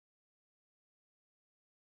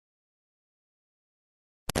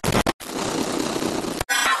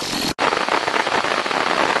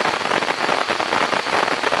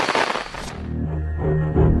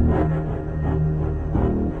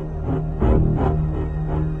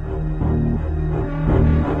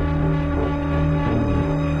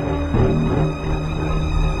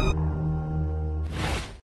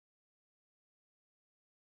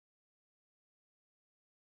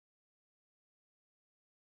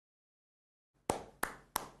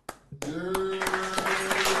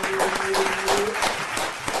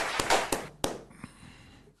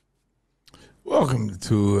Welcome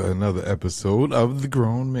to another episode of the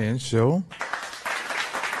Grownman Show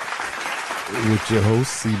with your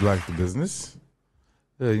host, C Black the Business,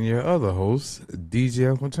 and your other host, DJ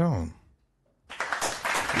Uncle Tone. Are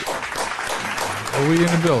we in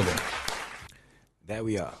the building? That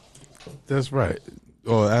we are. That's right.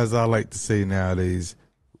 Or as I like to say nowadays,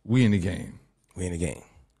 we in the game. We in the game.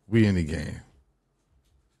 We in the game.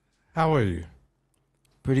 How are you?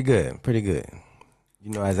 Pretty good. Pretty good.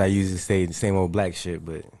 You know, as I usually say, the same old black shit,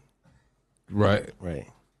 but Right. right.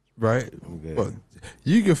 I'm good. But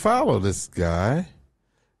you can follow this guy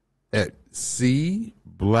at C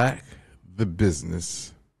Black the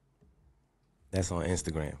Business That's on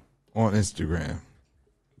Instagram. on Instagram.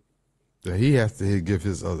 So he has to give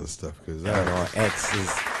his other stuff because And on X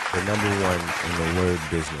is the number one in the word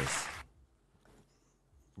business.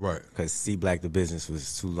 right. Because C Black the Business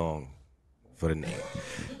was too long for the name.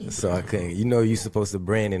 So I couldn't. You know, you're supposed to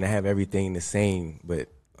brand and have everything the same, but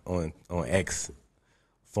on X,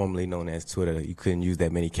 formerly known as Twitter, you couldn't use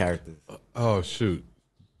that many characters. Oh shoot,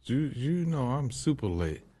 you know I'm super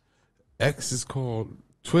late.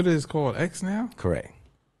 Twitter is called X now. Correct.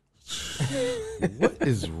 What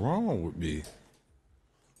is wrong with me?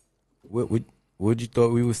 What you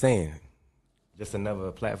thought we were saying? Just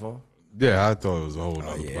another platform? Yeah, I thought it was a whole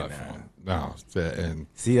other yeah, platform. No, and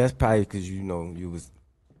See, that's probably because you was,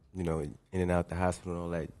 in and out the hospital and all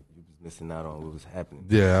that. You was missing out on what was happening.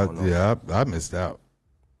 I missed out.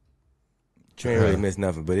 You ain't really missed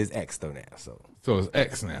nothing, but it's X though now. So it's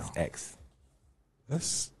X now. it's X. That's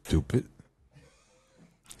stupid.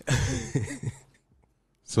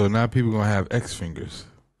 So now people gonna have X fingers.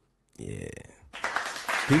 Yeah.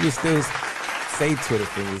 People still say Twitter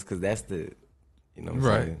fingers because that's the, what I'm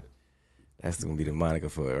Right. saying? That's gonna be the moniker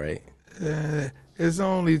for it, right? There's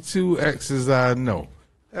only two X's I know.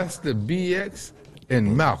 That's the BX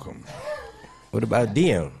and Malcolm. What about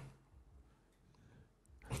DM?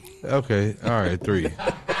 Okay, all right, 3.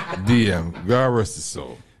 DM, God rest his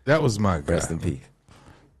soul. That was my guy. Rest in peace.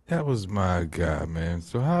 That was my guy, man.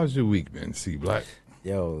 So how's your week been, C Black?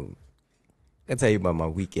 Yo, I tell you about my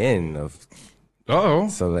weekend of. Uh-oh.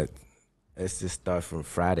 So let's just start from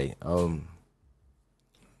Friday.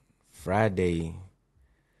 Friday.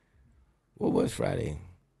 What was Friday?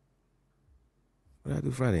 What did I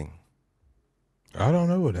do Friday? I don't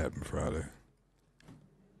know what happened Friday.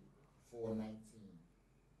 419.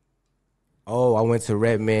 Oh, I went to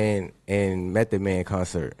Redman and Method Man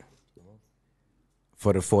concert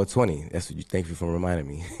for the 420. That's what you. Thank you for reminding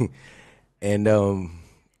me. And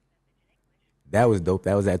that was dope.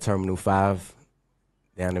 That was at Terminal 5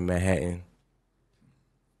 down in Manhattan.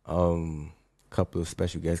 Couple of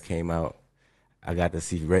special guests came out. I got to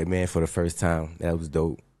see Redman for the first time. That was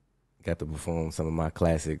dope. Got to perform some of my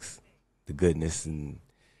classics, The Goodness and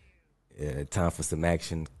Time for Some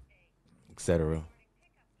Action, etc.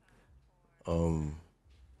 The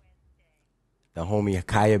homie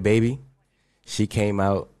Kaya Baby, she came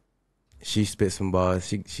out. She spit some bars.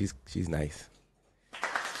 She's nice.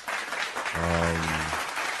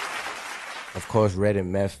 Of course, Red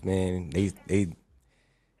and Meth, man,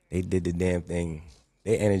 they did the damn thing.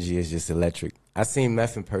 Their energy is just electric. I seen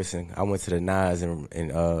Meth in person. I went to the Nas and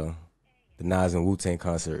the Nas and Wu-Tang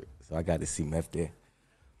concert, so I got to see Meth there.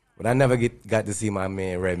 But I never got to see my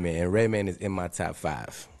man Redman, and Redman is in my top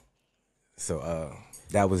 5. So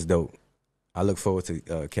that was dope. I look forward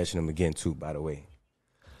to catching him again too, by the way.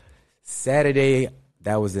 Saturday,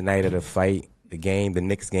 that was the night of the fight, the game, the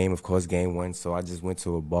Knicks game, of course, game 1. So I just went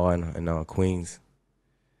to a bar in Queens,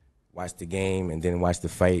 watched the game, and then watched the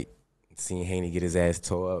fight. Seen Haney get his ass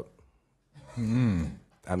tore up.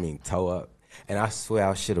 I mean, toe up. And I swear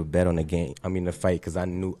I should have bet on the game. I mean, the fight, because I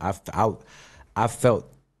knew, I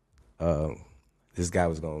felt this guy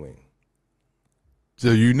was going to win.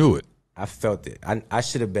 So you knew it? I felt it. I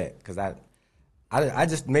should have bet, because I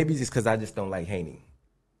just, maybe just because I just don't like Haney.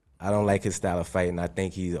 I don't like his style of fighting. I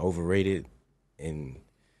think he's overrated, and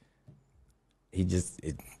he just,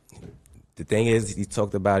 the thing is, he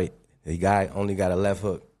talked about it. The guy only got a left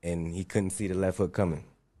hook, and he couldn't see the left hook coming.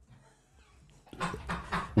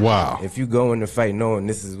 Wow. If you go in the fight knowing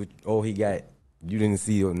this is all he got, you didn't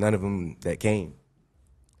see none of them that came.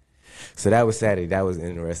 So that was Saturday. That was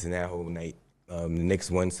interesting, that whole night. The Knicks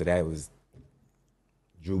won, so that was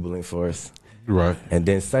jubilant for us. Right. And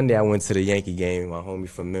then Sunday, I went to the Yankee game. My homie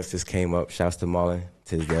from Memphis came up. Shouts to Marlon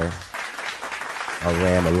Tisdale. A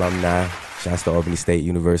Ram alumni. Shouts to Albany State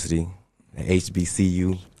University,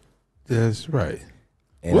 HBCU. That's right.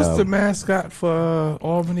 And, What's the mascot for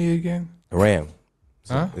Albany again? Ram.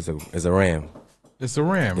 So Huh? It's a ram. It's a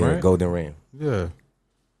ram, Yeah, right? golden ram. Yeah.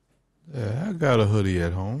 Yeah, I got a hoodie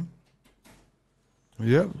at home.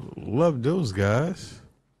 Yep, love those guys.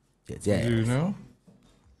 Yeah. You know?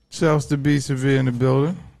 Shouts to be severe in the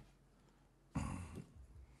building.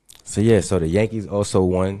 So so the Yankees also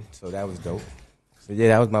won. So that was dope. So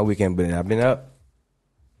that was my weekend. But I've been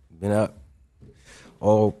up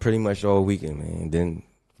pretty much all weekend, man. Then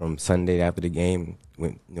from Sunday after the game,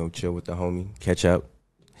 went chill with the homie, catch up.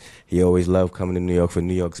 He always loved coming to New York for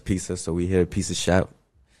New York's pizza, so we hit a pizza shop,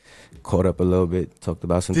 caught up a little bit, talked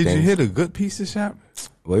about some things. Did you hit a good pizza shop?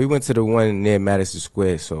 Well, we went to the one near Madison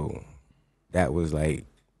Square, so that was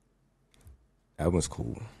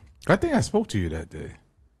cool. I think I spoke to you that day.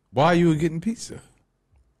 While you were getting pizza.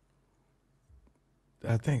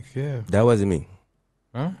 I think, yeah. That wasn't me.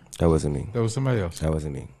 Huh? That wasn't me. That was somebody else. That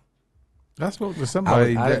wasn't me. I spoke to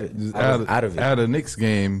somebody I was out of it. At a Knicks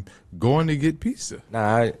game going to get pizza.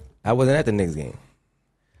 Nah, I wasn't at the Knicks game.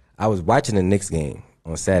 I was watching the Knicks game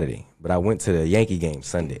on Saturday, but I went to the Yankee game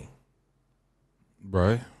Sunday.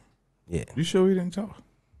 Right. Yeah. You sure we didn't talk?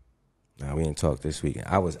 Nah, we didn't talk this weekend.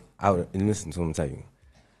 I was out. And listen to him tell you.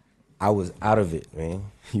 I was out of it, man.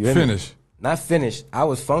 You hear me? Finished. Not finished. I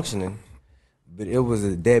was functioning, but it was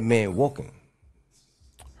a dead man walking.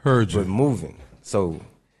 Heard you. But moving. So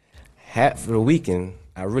half of the weekend,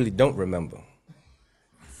 I really don't remember.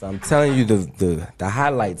 So I'm telling you the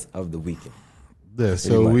highlights of the weekend. Yeah,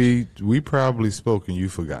 so we probably spoke and you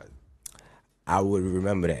forgot. I would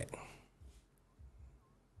remember that.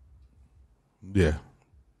 Yeah.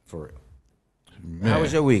 For real. Man. How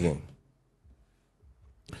was your weekend?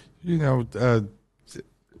 You know,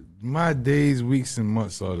 my days, weeks, and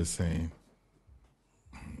months are the same.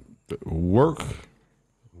 Work,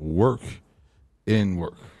 and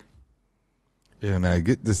work. And I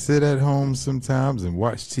get to sit at home sometimes and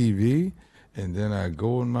watch TV, and then I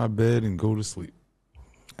go in my bed and go to sleep.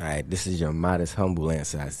 All right, this is your modest, humble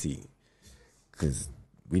answer, I see. Because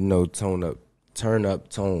we know turn up,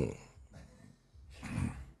 tone.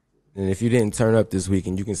 And if you didn't turn up this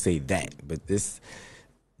weekend, you can say that. But this,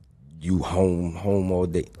 you home all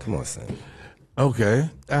day. Come on, son. Okay,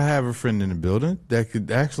 I have a friend in the building that could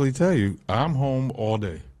actually tell you I'm home all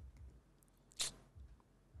day.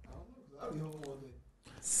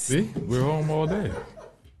 See, we're home all day.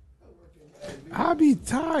 I be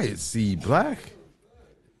tired, see, Black,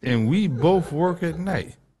 and we both work at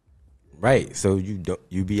night. Right, so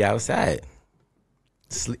you be outside.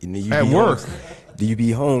 At work. Do you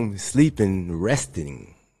be home sleeping,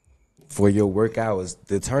 resting for your work hours,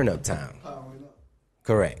 the turn up time?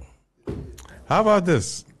 Correct. How about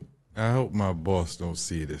this? I hope my boss don't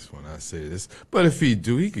see this when I say this, but if he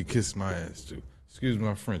do, he could kiss my ass too. Excuse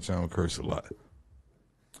my French, I don't curse a lot.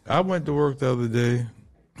 I went to work the other day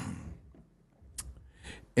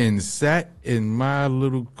and sat in my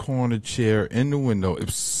little corner chair in the window. It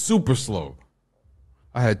was super slow.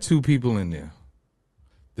 I had 2 people in there.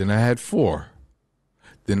 Then I had 4.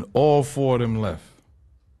 Then all 4 of them left.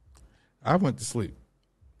 I went to sleep.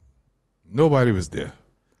 Nobody was there.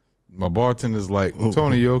 My bartender's like,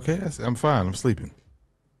 Tony, you okay? I said, I'm fine. I'm sleeping.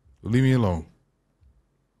 Leave me alone.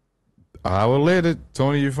 An hour later,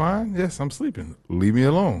 Tony, you fine? Yes, I'm sleeping. Leave me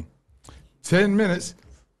alone. 10 minutes,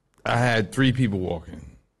 I had 3 people walking.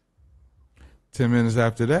 10 minutes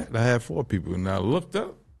after that, I had 4 people. And I looked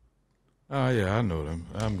up. Oh, yeah, I know them.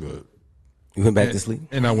 I'm good. You went back to sleep?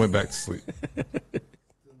 And I went back to sleep.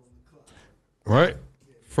 Right?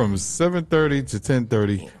 From 7:30 to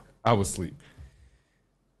 10:30, I was asleep.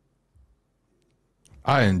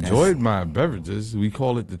 I enjoyed my beverages. We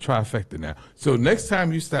call it the trifecta now. So next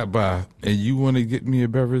time you stop by and you want to get me a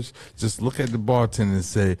beverage, just look at the bartender and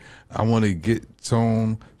say, I want to get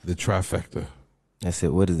Tone the trifecta. That's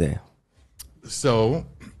it. What is that? So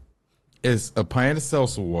it's a pint of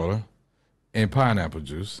seltzer water and pineapple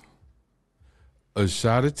juice, a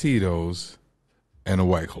shot of Tito's, and a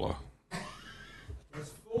White Claw.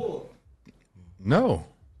 That's 4. No.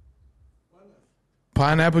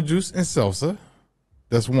 Pineapple juice and salsa.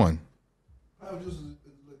 That's 1. Pineapple juice is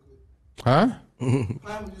liquid. Huh?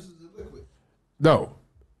 Pineapple juice is liquid. No.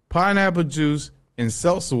 Pineapple juice and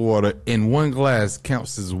seltzer water in 1 glass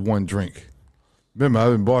counts as 1 drink. Remember,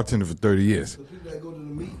 I've been bartending for 30 years. So people that go to the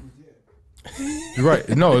meetings, yeah. You're right.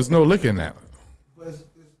 No, there's no liquor in that. But it's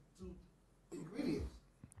 2 ingredients.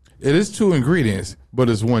 It is 2 ingredients, but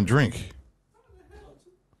it's 1 drink.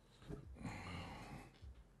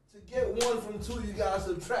 To get 1 from 2, you gotta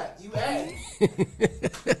subtract. You add.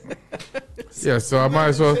 Yeah, so I might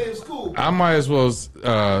as well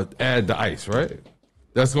add the ice, right?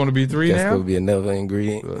 That's going to be 3 That's now? going to be another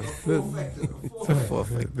ingredient.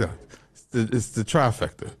 Yeah. the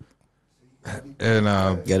trifecta. And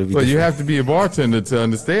Gotta be but you different. have to be a bartender to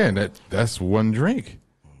understand that that's one drink.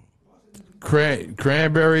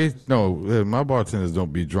 Cranberry, no, my bartenders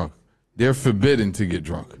don't be drunk. They're forbidden to get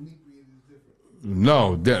drunk.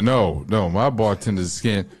 No, no. My bartenders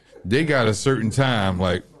can't. They got a certain time.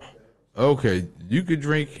 Like, okay, you could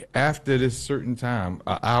drink after this certain time,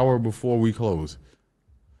 an hour before we close,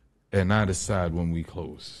 and I decide when we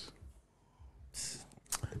close.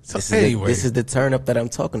 So This is the turn up that I'm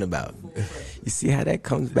talking about. You see how that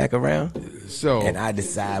comes back around? so And I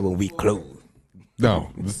decide when we close. no,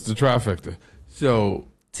 this is the trifecta. So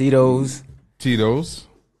Tito's,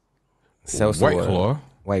 seltzer White water, Claw,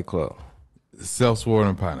 White Claw. seltzer water,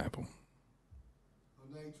 and pineapple.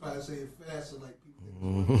 Now you try to say it faster like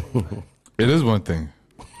people. It is one thing.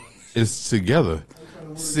 It's together.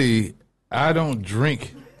 See, I don't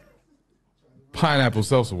drink pineapple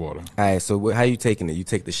seltzer water. All right, so how you taking it? You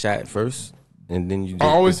take the shot first, and then you I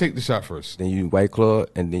always take the shot first. then you White Claw,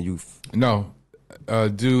 and then you No,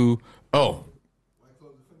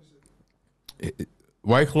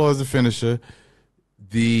 White Claw is the finisher.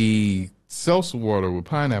 The seltzer water with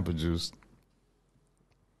pineapple juice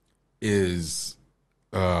is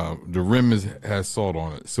the rim has salt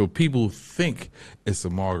on it, so people think it's a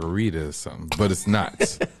margarita or something, but it's not.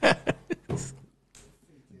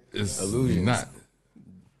 It's Illusions. not.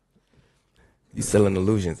 you selling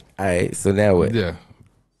illusions. All right, so now what? Yeah.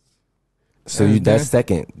 So you that's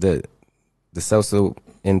second. The seltzer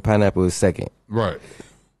and pineapple is second. Right.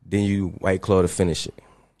 Then you White Claw to finish it.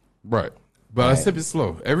 Right. But I Right. sip it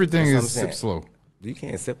slow. Everything That's what is I'm sip saying. slow. You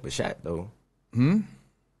can't sip a shot though.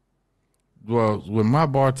 Well, when my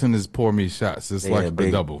bartenders pour me shots, it's They like a a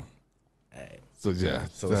big- double. So yeah.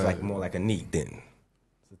 So it's like more like a neat then.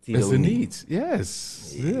 it's a neat.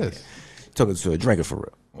 Yes. Yes. Talking to a drinker for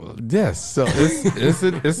real. Well, yes. So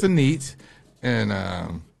it's a neat, and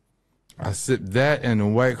I sip that and a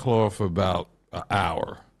White Claw for about an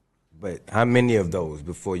hour. But how many of those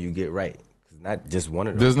before you get right? 'Cause not just one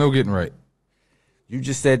of them. There's no getting right. You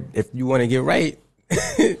just said if you want to get right,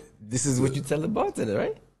 this is what you tell the bartender,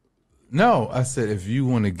 right? No, I said if you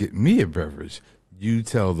want to get me a beverage, you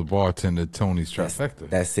tell the bartender Tony's trifecta.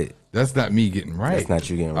 That's it. That's not me getting right. That's not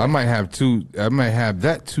you getting I right. might have two. I might have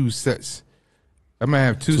that two sets. I might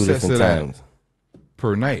have two Two sets of different that times,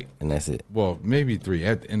 per night. and that's it. Well, maybe three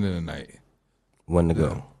at the end of the night. One to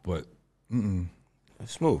go. But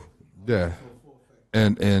That's smooth. yeah,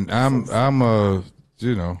 and I'm a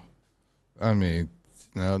I mean,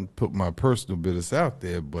 now put my personal business out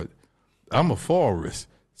there, but I'm a fall risk,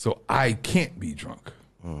 so I can't be drunk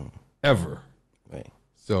ever. Right.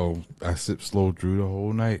 So I sip slow through the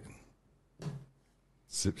whole night.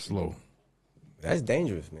 Sip slow. That's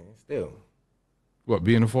dangerous, man. Still. What,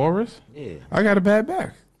 being a fall risk? Yeah. I got a bad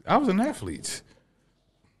back. I was an athlete.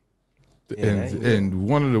 Yeah, that ain't And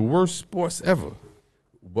one of the worst sports ever,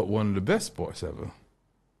 but one of the best sports ever.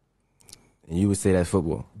 And you would say that's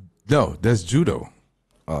football. No, that's judo.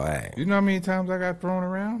 All right. You know how many times I got thrown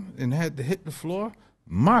around and had to hit the floor?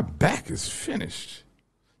 My back is finished.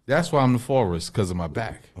 That's why I'm the fall risk, because of my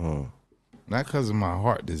back. Not because of my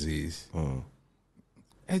heart disease.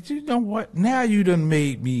 And you know what? Now you done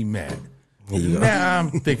made me mad. you go. Now I'm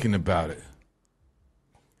thinking about it.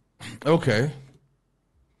 Okay.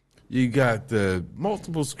 You got the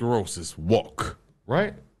multiple sclerosis walk,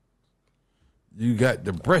 right? You got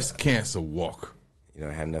the breast cancer walk. You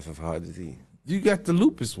don't have nothing for heart disease. You got the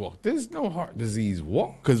lupus walk. There's no heart disease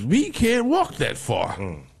walk because we can't walk that far.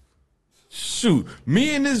 Shoot,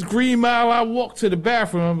 me and this Green Mile, I walk to the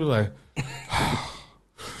bathroom. I'll be like,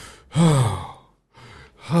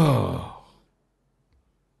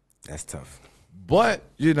 That's tough. but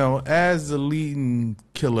as the leading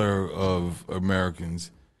killer of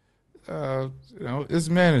Americans, it's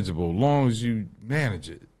manageable, long as you manage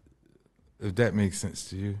it. If that makes sense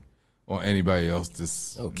to you or anybody else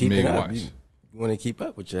that's Keep it may up. watch. You want to keep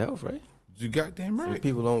up with your health, right? You goddamn So right.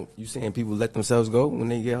 people don't. You saying people let themselves go when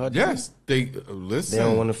they get heart Yes, disease? they They listen.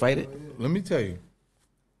 don't want to fight it. Let me tell you.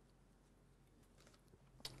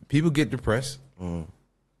 People get depressed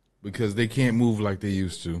because they can't move like they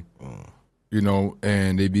used to.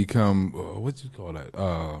 And they become what you call that?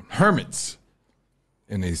 Hermits.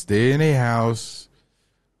 And they stay in their house.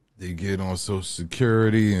 They get on Social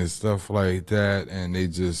Security and stuff like that, and they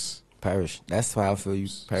just Perish. That's why I feel you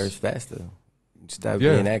perish faster. You stop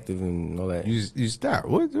Yeah. being active and all that. you stop.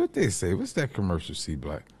 What they say? What's that commercial? See,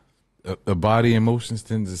 Black. A body in motion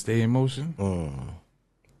tends to stay in motion.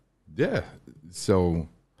 Yeah. So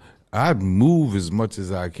I move as much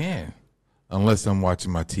as I can, unless I'm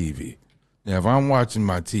watching my TV. Now, if I'm watching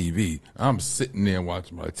my TV, I'm sitting there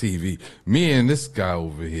watching my TV. Me and this guy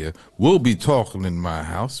over here will be talking in my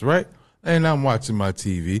house, right? And I'm watching my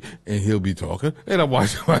TV, and he'll be talking. And I'm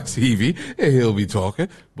watching my TV, and he'll be talking.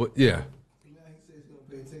 But, yeah.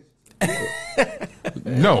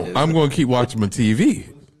 No, I'm going to keep watching my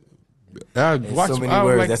TV. I watch so many I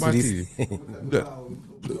words, like that's my what TV.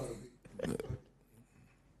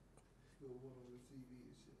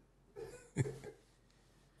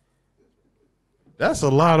 That's a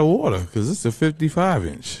lot of water because it's a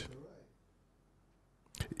 55-inch.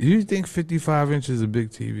 You think 55 inches is a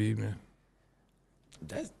big TV, man?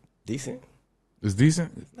 That's decent. It's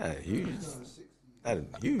decent? It's not huge. Not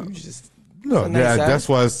huge. Just No, nice size. that's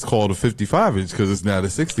why it's called a 55-inch because it's not a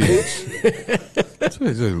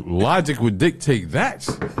 60-inch. Logic would dictate that.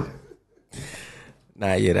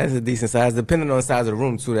 Nah, yeah, that's a decent size. Depending on the size of the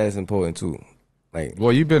room, too, that's important, too. Like,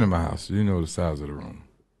 Well, you've been in my house. You know the size of the room.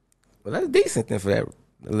 well, that's decent then for that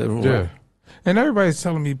living room. Yeah. And everybody's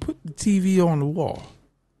telling me, put the TV on the wall.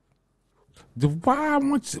 Why I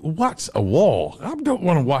want to watch a wall? I don't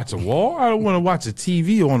want to watch a wall. I don't want to watch a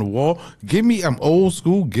TV on the wall. I'm old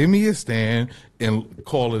school. Give me a stand and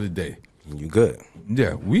call it a day. You good.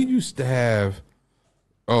 Yeah, we used to have,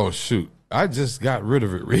 oh, shoot. I just got rid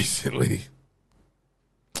of it recently.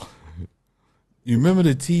 You remember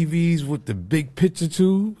the TVs with the big picture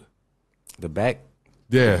tube? The back?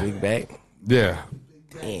 Yeah. The big back? Yeah.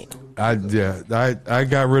 Damn. I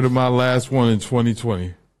got rid of my last one in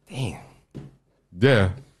 2020. Damn. Yeah.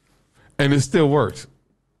 And it still works.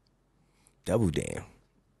 Double damn.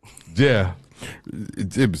 Yeah.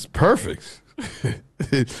 It was perfect.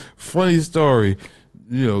 Funny story.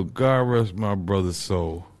 You know, God rest my brother's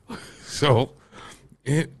soul. So,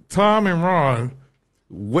 Tom and Ron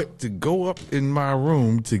went to go up in my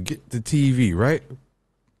room to get the TV, right?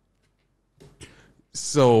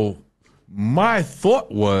 So, my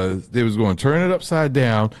thought was they was going to turn it upside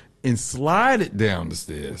down and slide it down the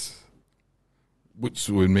stairs, which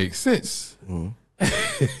would make sense.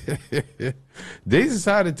 Mm-hmm. They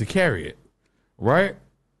decided to carry it, right?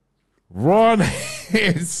 Ron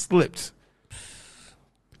hand slipped,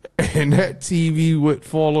 and that TV went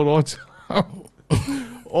falling on top.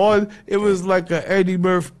 It was like a Eddie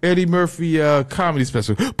Murphy comedy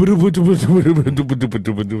special.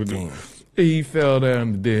 He fell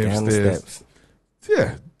down the damn stairs. Steps.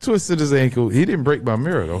 Yeah, twisted his ankle. He didn't break my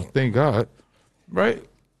mirror though, thank God. Right?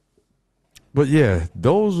 But yeah,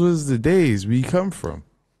 those was the days we come from.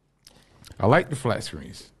 I like the flat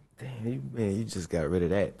screens. Damn, you just got rid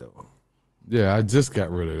of that, though. Yeah, I just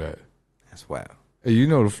got rid of that. That's wild. Hey, you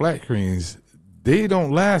know the flat screens, they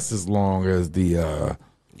don't last as long as the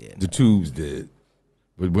tubes did.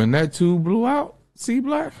 But when that tube blew out, see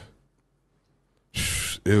Black,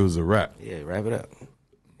 it was a wrap. Yeah, wrap it up.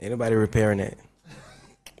 Ain't nobody repairing that.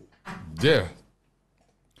 Yeah.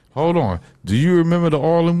 Hold on. Do you remember the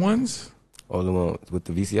all-in-ones? All the ones with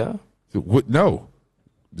the VCR? What? No.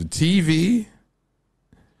 The TV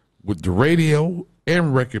with the radio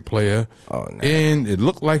and record player. Oh, nah. And it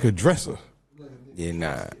looked like a dresser. Yeah,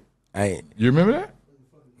 nah. I ain't. You remember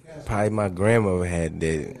that? Probably my grandmother had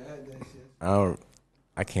that.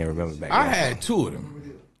 I can't remember back I then. had two of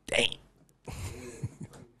them. Damn.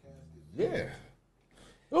 Yeah.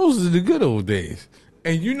 Those are the good old days.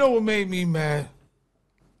 And you know what made me mad?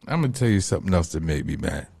 I'm going to tell you something else that made me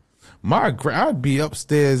mad. I'd be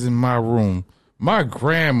upstairs in my room. My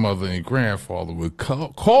grandmother and grandfather would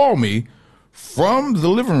call me from the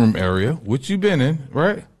living room area, which you've been in,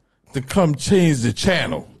 right? To come change the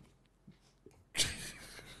channel.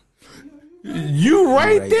 You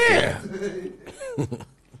right there.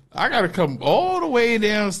 I got to come all the way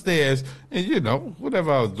downstairs and, you know,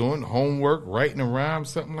 whatever I was doing, homework, writing a rhyme,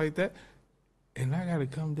 something like that. And I got to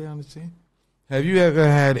come down the chain. Have you ever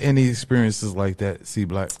had any experiences like that, C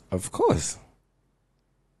Black? Of course.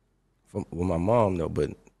 With my mom, though,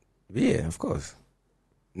 but yeah, of course.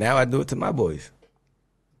 Now I do it to my boys.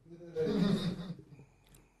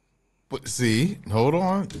 But see, hold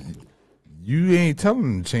on. You ain't telling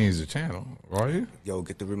them to change the channel, are you? Yo,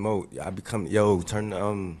 get the remote.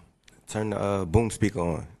 Turn the boom speaker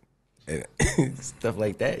on. And stuff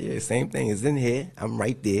like that. Yeah, same thing. It's in here. I'm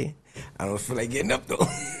right there. I don't feel like getting up, though.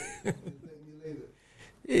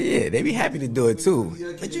 Yeah, they be happy to do it,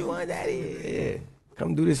 too. But you want that? Yeah.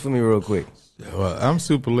 Come do this for me real quick. Well, I'm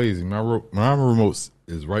super lazy. My remote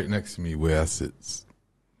is right next to me where I sit.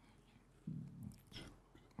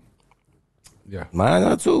 Yeah. Mine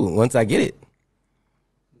are, too, once I get it.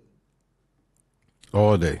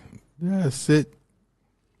 All day. Yeah, sit.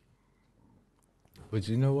 But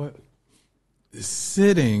you know what?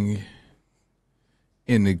 Sitting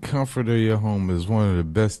in the comfort of your home is one of the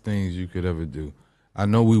best things you could ever do. I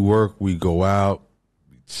know we work, we go out,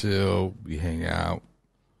 we chill, we hang out,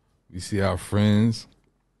 we see our friends.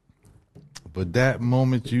 But that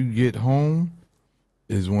moment you get home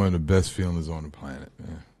is one of the best feelings on the planet,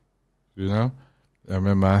 man. You know? I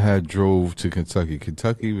remember I had drove to Kentucky.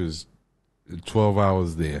 Kentucky was 12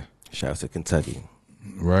 hours there. Shout out to Kentucky.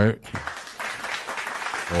 Right?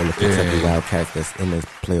 All the Kentucky Wildcats that's in the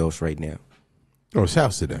playoffs right now. Oh,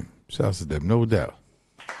 shouts to them. Shouts to them, no doubt.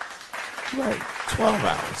 Right, 12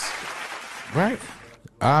 hours. Right?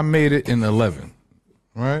 I made it in 11.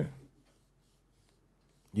 Right?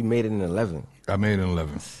 You made it in 11. I made it in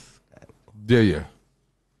 11. Yeah.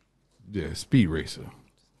 Yeah, speed racer.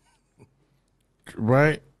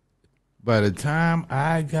 Right? By the time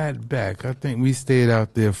I got back, I think we stayed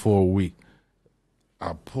out there for a week.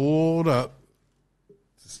 I pulled up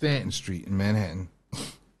to Stanton Street in Manhattan.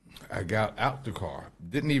 I got out the car.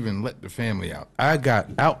 Didn't even let the family out. I got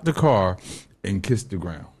out the car and kissed the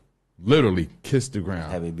ground. Literally kissed the ground.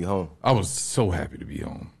 Happy to be home. I was so happy to be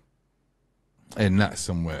home. And not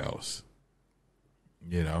somewhere else.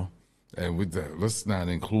 You know? And with that, let's not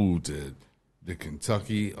include the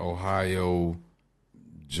Kentucky, Ohio,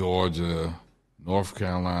 Georgia, North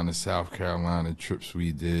Carolina, South Carolina trips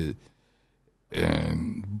we did.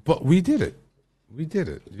 But we did it. We did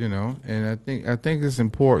it, you know, and I think it's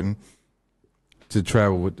important to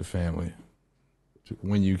travel with the family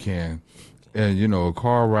when you can, and you know, a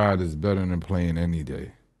car ride is better than playing any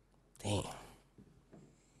day. Damn.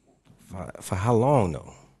 For how long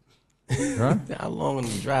though? Huh? How long on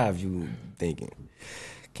the drive you thinking?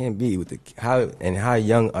 Can't be with how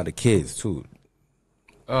young are the kids too?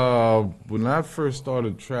 When I first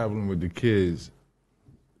started traveling with the kids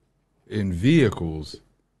in vehicles,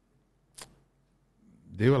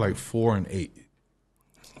 they were like 4 and 8.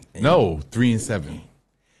 No, 3 and 7.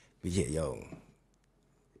 But yeah, yo.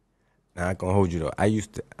 Now I gonna hold you though. I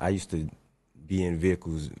used to be in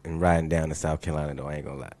vehicles and riding down to South Carolina though. I ain't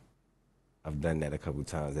gonna lie. I've done that a couple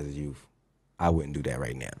times as a youth. I wouldn't do that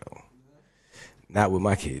right now though. Not with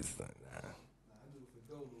my kids. Nah.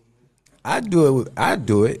 I do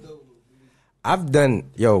it. I've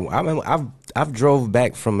done. Yo, I've drove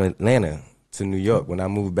back from Atlanta to New York. When I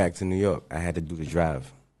moved back to New York, I had to do the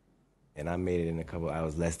drive. And I made it in a couple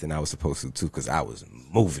hours less than I was supposed to, too, because I was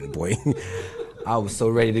moving, boy. I was so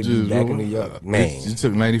ready to be back in New York. Man. You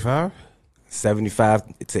took 95?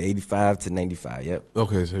 75 to 85 to 95, yep.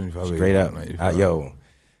 Okay, 75. Straight 85, up. 95.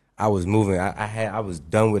 I was moving. I was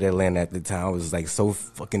done with Atlanta at the time. I was like so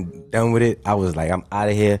fucking done with it. I was like, I'm out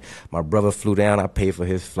of here. My brother flew down. I paid for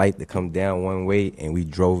his flight to come down one way, and we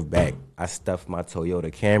drove back. I stuffed my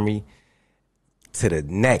Toyota Camry to the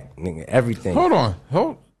neck, nigga, everything. Hold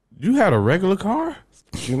on. You had a regular car?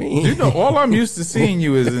 What you mean? You know, all I'm used to seeing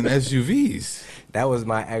you is in SUVs. That was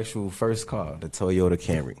my actual first car, the Toyota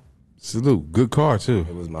Camry. Salute. Good car, too.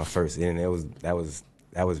 It was my first, and that was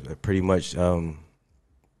pretty much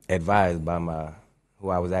advised by who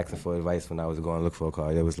I was asking for advice when I was going to look for a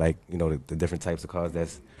car. It was like, you know, the different types of cars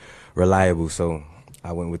that's reliable, so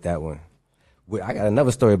I went with that one. I got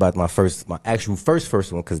another story about my actual first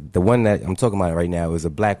one, because the one that I'm talking about right now is a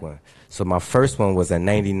black one. So my first one was a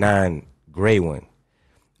 99 gray one,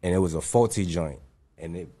 and it was a faulty joint,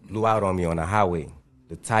 and it blew out on me on the highway.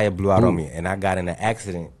 The tire blew out on me, and I got in an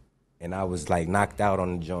accident, and I was like knocked out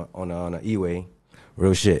on the joint on the E-way,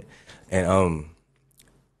 real shit. And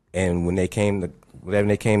when they came to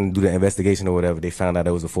do the investigation or whatever, they found out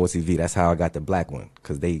it was a 40V. That's how I got the black one,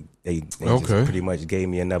 because they just pretty much gave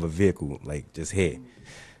me another vehicle, like just here.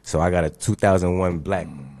 So I got a 2001 black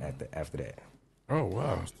after that. Oh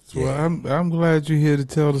wow! Yeah. Well, I'm glad you're here to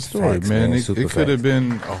tell the story, Facts, man. man. It could have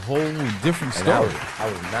been a whole different And story.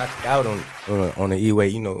 I was knocked out on the E-way.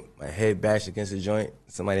 You know, my head bashed against the joint.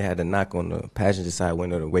 Somebody had to knock on the passenger side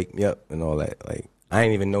window to wake me up and all that. Like, I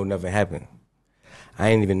didn't even know nothing happened. I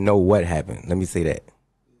didn't even know what happened. Let me say that.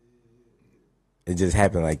 It just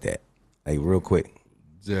happened like that, like real quick.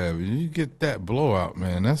 Yeah, when you get that blowout,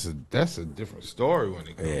 man, that's a different story when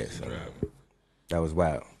it comes to driving. That was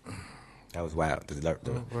wild.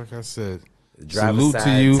 Like I said, Driver's salute to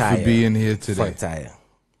side you tire, for being here today. Front tire,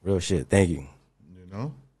 real shit. Thank you. You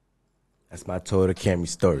know, That's my Toyota Camry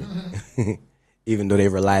story. Even though they're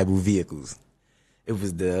reliable vehicles, it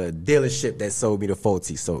was the dealership that sold me the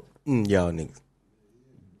faulty. So y'all niggas.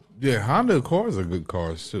 yeah, Honda cars are good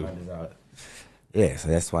cars too. Yeah, so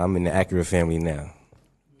that's why I'm in the Acura family now.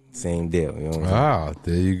 Same deal. You know what I'm saying? Ah,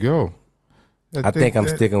 there you go. I think I'm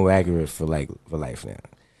sticking with Acura for life now.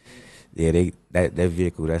 Yeah, that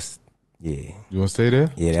vehicle. That's You want to stay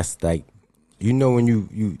there? Yeah, that's like, you know, when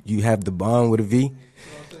you have the bond with a V,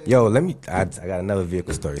 Yo, I got another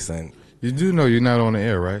vehicle story, son. You do know you're not on the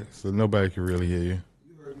air, right? So nobody can really hear you.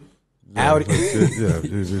 Yeah, Audi.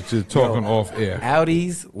 you're talking off air.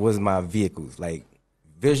 Audis was my vehicles. Like,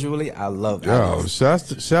 visually, I love Yo,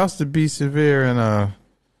 Audis. shouts to B Severe and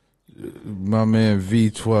my man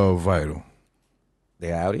V12 Vital. They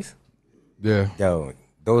Audis? Yeah. Yo,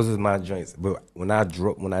 those are my joints. But when I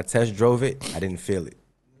test drove it, I didn't feel it.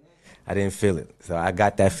 So I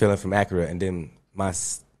got that feeling from Acura, and then my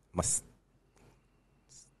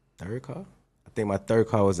third car? I think my third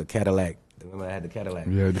car was a Cadillac. Remember I had the Cadillac?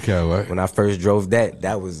 Yeah, the Cadillac. When I first drove that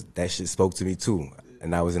shit spoke to me too.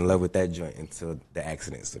 And I was in love with that joint until the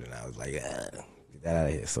accident. So then I was like, get that out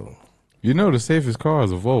of here. So You know the safest car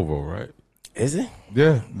is a Volvo, right? is it?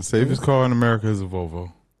 Yeah, the safest car in America is a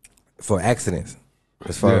Volvo. For accidents.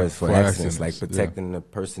 As far Yeah, as for for accidents, accidents, like protecting the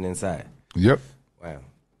person inside. Yep. Wow.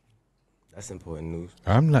 That's important news.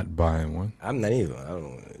 I'm not buying one. I'm not even. I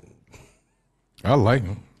don't know. I like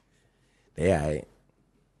them. They all right.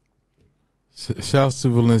 Shouts to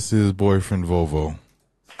Valencia's boyfriend, Volvo.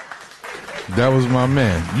 That was my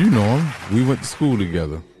man. You know him. We went to school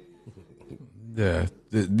together. Yeah.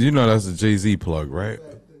 You know that's a Jay-Z plug, right?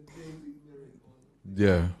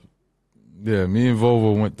 Yeah. Yeah, me and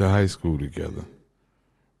Volvo went to high school together.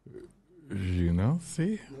 You know,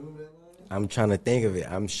 see? I'm trying to think of it.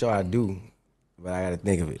 I'm sure I do, but I got to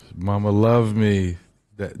think of it. Mama Love Me,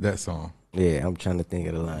 that song. Yeah, I'm trying to think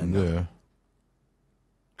of the line. Yeah.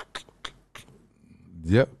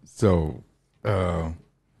 Yep. So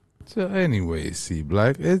anyway, C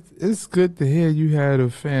Black, it's good to hear you had a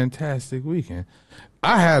fantastic weekend.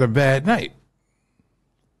 I had a bad night.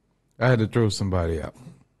 I had to throw somebody out.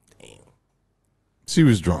 Damn. She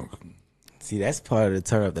was drunk. See, that's part of the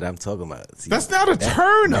turn up that I'm talking about. See, That's not a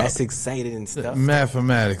turn up. That's exciting and stuff.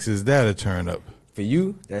 Mathematics, is that a turn up? For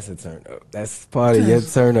you, that's a turn up. That's part of your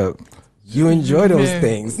turn up. You enjoy those Man.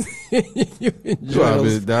 things. You enjoy So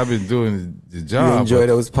those. I've been doing the job. enjoy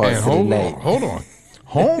those parts of the hold night. on, hold on.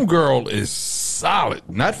 Homegirl is solid,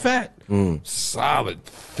 not fat. Solid,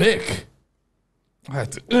 thick. I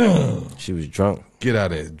had to She was drunk. get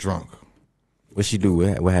out of there drunk. What she do?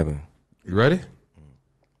 What happened? You ready?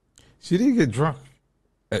 She didn't get drunk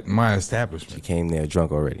at my She establishment. came there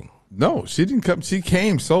drunk already. No, she didn't come. She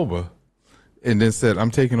came sober and then said,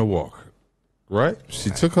 I'm taking a walk. Right? She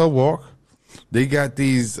took her walk. They got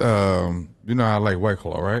these, you know, I like White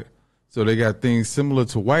Claw, right? So they got things similar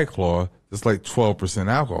to White Claw, that's like 12%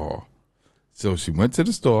 alcohol. So she went to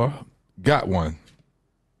the store, got one,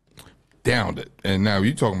 downed it. And now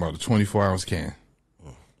you're talking about a 24-ounce can.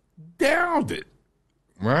 Downed it,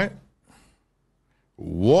 right?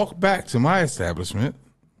 Walked back to my establishment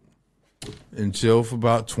and chilled for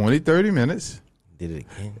about 20, 30 minutes Did it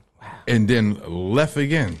again? Wow. and then left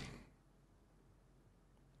again.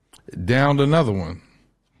 Downed another one.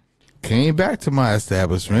 Came back to my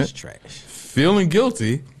establishment. That's trash. Feeling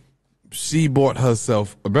guilty, she bought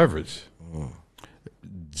herself a beverage.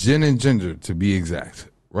 Gin and ginger, to be exact.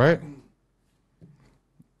 Right?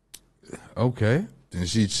 Okay. Then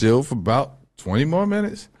she chilled for about 20 more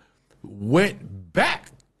minutes. Went back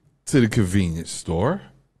to the convenience store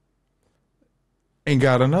and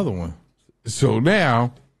got another one. So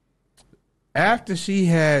now, after she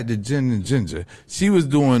had the gin and ginger, she was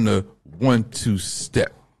doing the 1-2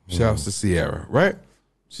 step. Shouts to Sierra, right?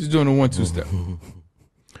 She's doing the 1-2 step.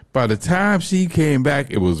 By the time she came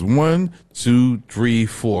back, it was 1, 2, 3,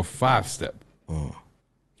 4, 5 step.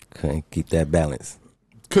 Couldn't keep that balance.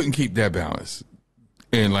 Couldn't keep that balance.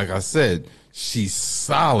 And like I said, she's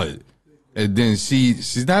solid. And then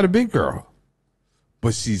she's not a big girl,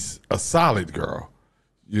 but she's a solid girl.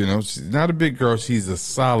 You know, she's not a big girl. She's a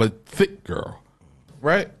solid, thick girl,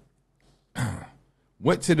 right?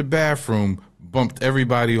 Went to the bathroom, bumped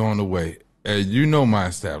everybody on the way. You know my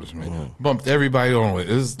establishment. Bumped everybody on the way.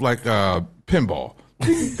 It was like pinball.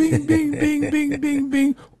 Bing, bing, bing, bing, bing, bing,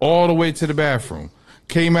 bing, all the way to the bathroom.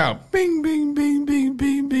 Came out, bing, bing, bing, bing,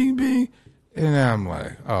 bing, bing, bing. And I'm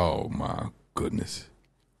like, oh, my goodness.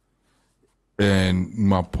 And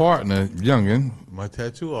my partner, Youngin, my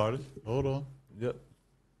tattoo artist, hold on. Yep.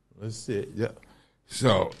 Let's see it. Yep.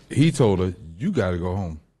 So he told her, you got to go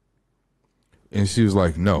home. And she was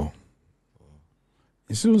like, no.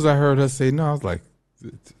 As soon as I heard her say no, I was like,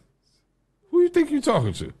 who you think you're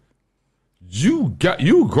talking to? You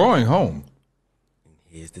going home.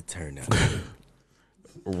 Here's the turn up.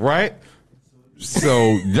 Right?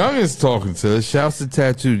 So Young is talking to her. Shouts to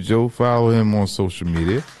Tattoo Joe. Follow him on social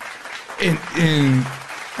media. And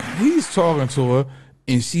he's talking to her,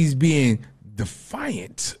 and she's being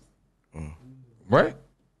defiant, right?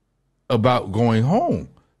 About going home.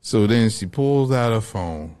 So then she pulls out her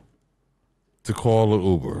phone to call an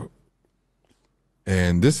Uber.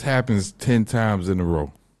 And this happens 10 times in a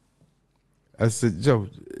row. I said, Joe,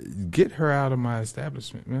 get her out of my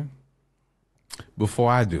establishment, man,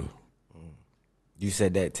 before I do. You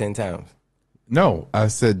said that 10 times? No, I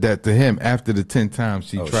said that to him after the 10 times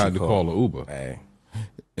she tried to called. call an Uber. Hey.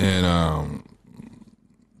 And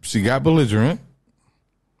she got belligerent.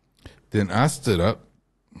 Then I stood up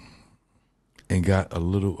and got a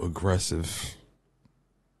little aggressive.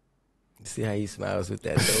 See how he smiles with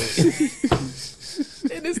that,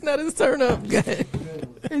 though? And it's not his turn up, guy.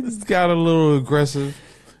 It got a little aggressive.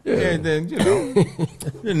 Yeah. And then,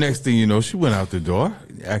 the next thing you know, she went out the door.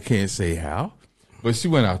 I can't say how, but she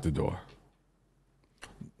went out the door.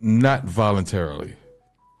 Not voluntarily.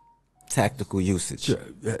 Tactical usage.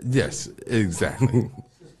 Yes, exactly.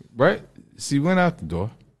 Right? She went out the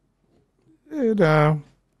door. And,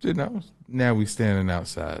 now we standing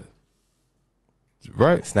outside.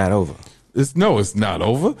 Right? It's not over. It's not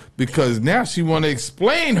over because now she want to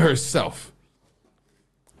explain herself.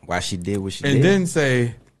 Why she did what she did. And then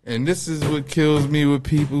say, and this is what kills me when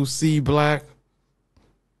people see black.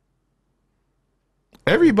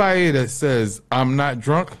 Everybody that says I'm not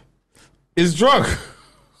drunk is drunk.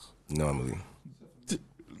 Normally. Do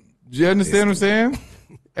you understand what I'm saying?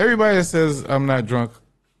 Everybody that says I'm not drunk,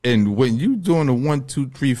 and when you doing the 1, 2,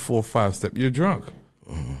 3, 4, 5 step, you're drunk.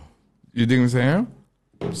 Mm-hmm. You dig what I'm saying?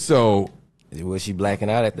 So was she blacking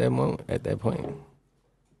out at that moment? At that point,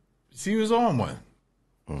 she was on one,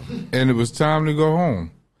 and it was time to go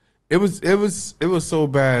home. It was so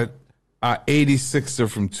bad. I 86'd her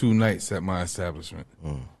from 2 nights at my establishment,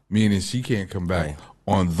 meaning she can't come back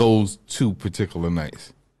on those 2 particular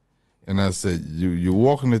nights. And I said, you're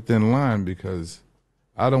walking a thin line because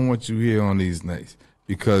I don't want you here on these nights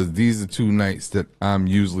because these are 2 nights that I'm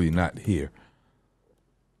usually not here.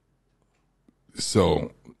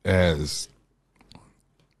 So as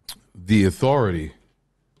the authority,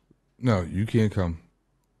 no, you can't come.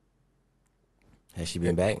 Has she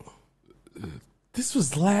been back? This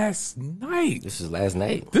was last night. This was last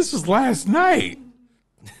night. This was last night.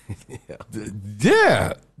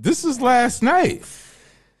 Yeah, this was last night.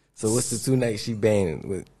 So what's the 2 nights she banned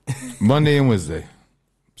with? Monday and Wednesday.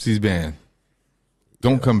 She's banned.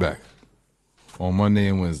 Don't come back on Monday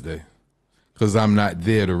and Wednesday because I'm not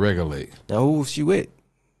there to regulate. Now who was she with?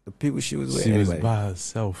 The people she was with? She anyway. was by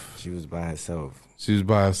herself. She was by herself. She was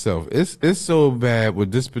by herself. It's so bad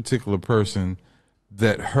with this particular person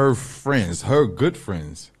that her friends, her good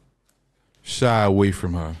friends, shy away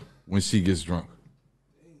from her when she gets drunk.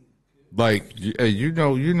 Like, you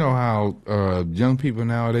know how young people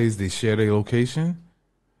nowadays, they share their location,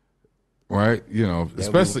 right? You know,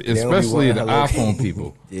 especially the iPhone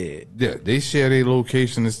people. Yeah, they share their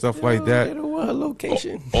location and stuff like that. They don't want her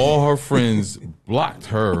location. All her friends blocked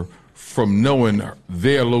her from knowing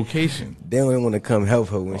their location. They don't want to come help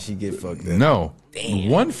her when she get fucked up. No. Damn.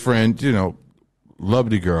 One friend,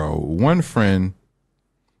 lovely girl. One friend,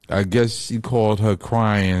 I guess she called her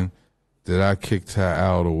crying that I kicked her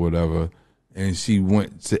out or whatever, and she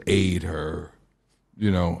went to aid her,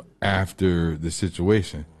 after the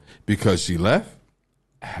situation. Because she left,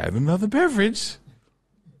 had another beverage,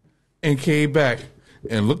 and came back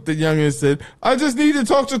and looked at Young and said, I just need to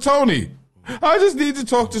talk to Tony. I just need to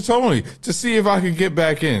talk to Tony to see if I can get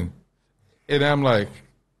back in. And I'm like,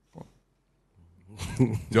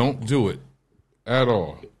 don't do it at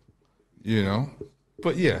all,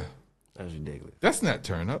 But yeah. That's ridiculous. That's not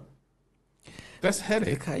turn up. That's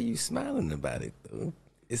headache. Look how you smiling about it, though.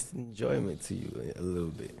 It's enjoyment to you a little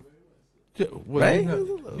bit. Yeah, well, right?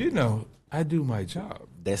 I do my job.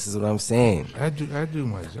 This is what I'm saying. I do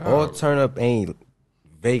my job. All turn up ain't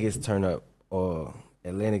Vegas turn up or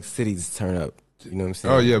Atlantic City's turn up. You know what I'm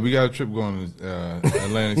saying? Oh yeah, we got a trip going to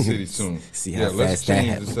Atlantic City soon. See how let's fast that change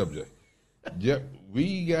happens. the subject. Yep,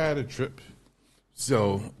 we got a trip.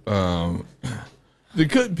 So the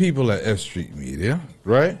good people at S.STREET Media,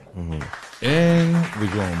 right? Mm-hmm. And the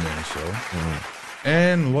Grownman Show. Mm-hmm.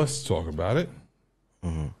 And Let's Talk About It.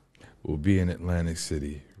 Mm-hmm. We'll be in Atlantic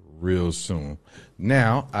City real soon.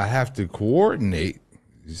 Now, I have to coordinate.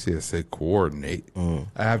 You see I said coordinate. Mm-hmm.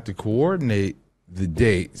 I have to coordinate the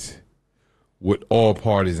dates with all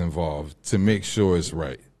parties involved to make sure it's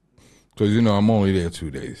right. Because, I'm only there 2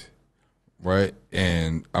 days, right?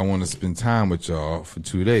 And I want to spend time with y'all for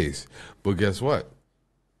 2 days. But guess what?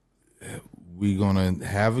 We're going to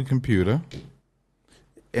have a computer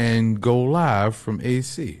and go live from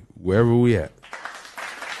AC, wherever we at.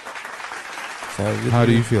 How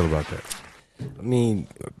do you feel about that? I mean,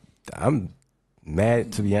 I'm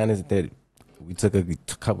mad, to be honest, that we took a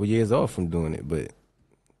couple years off from doing it, but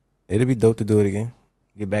It'll be dope to do it again.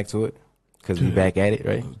 Get back to it. Because we back at it,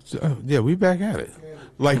 right? Yeah, we back at it.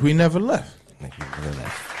 Like we never left. Like we never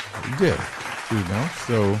left. Yeah, you know.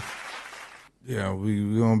 So, yeah,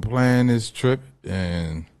 we gonna plan this trip,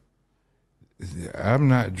 and I'm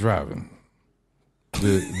not driving.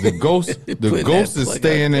 The ghost is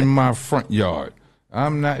staying in my front yard.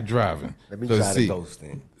 I'm not driving. Let me drive the ghost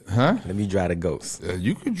then. Huh? Let me drive the ghost.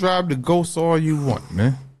 You can drive the ghost all you want,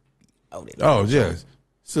 man. Oh yeah.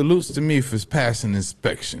 Salutes to me for passing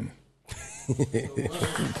inspection.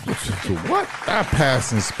 What? I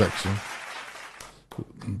passed inspection.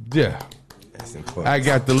 Yeah. That's important. I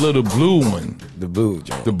got the little blue one. The blue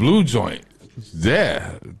joint. The blue joint.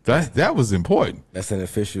 Yeah. That was important. That's an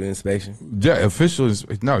official inspection? Yeah, official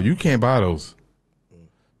inspection. No, you can't buy those.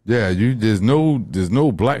 Yeah, there's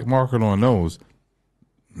no black market on those.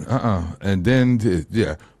 And then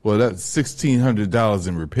well, that's $1,600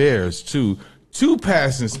 in repairs to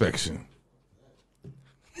pass inspection.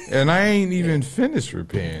 And I ain't even finished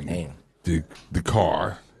repairing the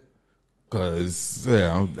car, cause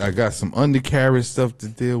I got some undercarriage stuff to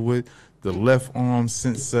deal with, the left arm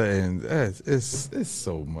sensor, and it's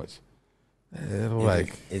so much.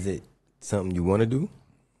 Is it something you want to do?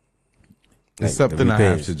 It's something I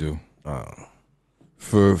have to do.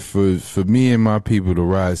 For me and my people to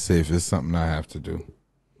ride safe, it's something I have to do.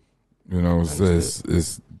 You know,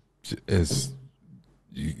 it's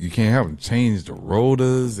you can't help it. Change the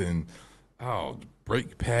rotors and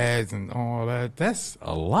brake pads and all that. That's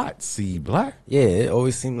a lot, C Black. Yeah, it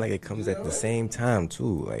always seems like it comes at the same time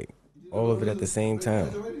too. Like all of it at the same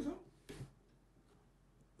time.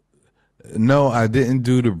 No, I didn't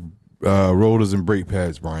do the rotors and brake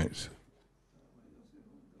pads, Bryant.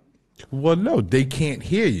 Well, no, they can't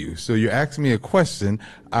hear you. So you're asking me a question.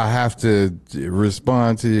 I have to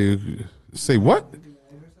respond to you. Say what?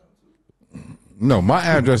 No, my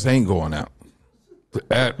address ain't going out.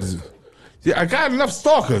 Yeah, I got enough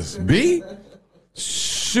stalkers, B.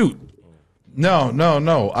 Shoot.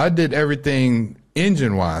 No. I did everything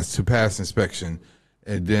engine-wise to pass inspection,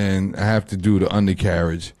 and then I have to do the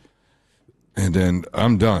undercarriage, and then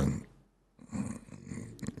I'm done.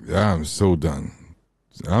 I'm so done.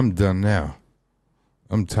 I'm done now.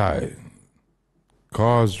 I'm tired.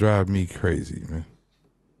 Cars drive me crazy, man.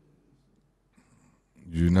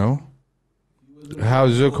 You know?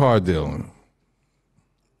 How's your car dealing?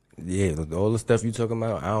 Yeah, all the stuff you talking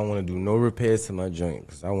about, I don't want to do no repairs to my joint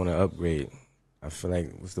because I want to upgrade. I feel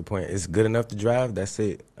like, what's the point? It's good enough to drive. That's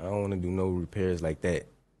it. I don't want to do no repairs like that.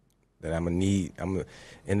 That I'm gonna need. I'm gonna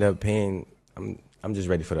end up paying. I'm just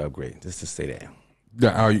ready for the upgrade. Just to say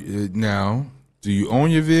that. Now, do you own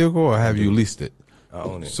your vehicle or have you leased it? I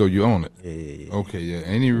own it. So you own it. Yeah. Okay, yeah.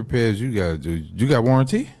 Any repairs you gotta do? You got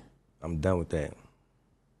warranty? I'm done with that.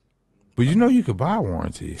 But you know you could buy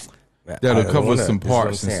warranty. That'll cover some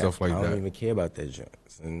parts and stuff like that. I don't even care about that joint.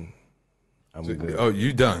 And I'm good. Oh,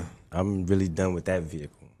 you done? I'm really done with that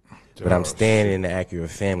vehicle. But I'm staying in the Acura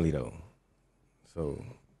family though. So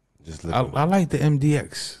just look. I like the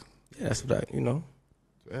MDX. Yeah, that's what I.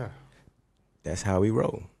 Yeah. That's how we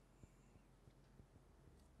roll.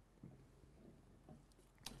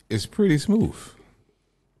 It's pretty smooth.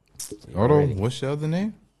 Hold on, what's your other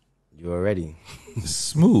name? You already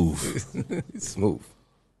smooth.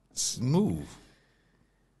 Smooth.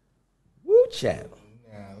 Woo chat.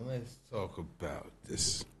 Now let's talk about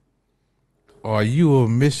this. Are you a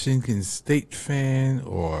Michigan State fan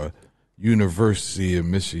or University of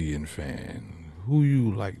Michigan fan? Who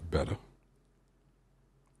you like better?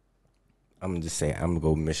 I'm gonna just say I'm gonna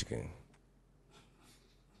go Michigan.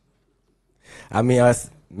 I mean,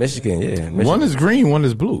 Michigan, yeah. Michigan. One is green, one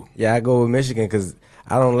is blue. Yeah, I go with Michigan because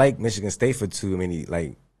I don't like Michigan State for too many.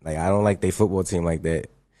 Like I don't like their football team like that.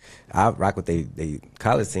 I rock with they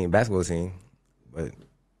college team, basketball team, but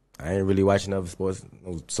I ain't really watching other sports,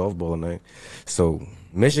 no softball or nothing. So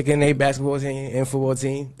Michigan, they basketball team and football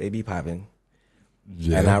team, they be popping.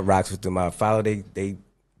 Yeah. And I rocks with them. I follow they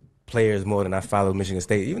players more than I follow Michigan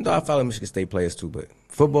State, even though I follow Michigan State players too. But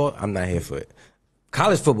football, I'm not here for it.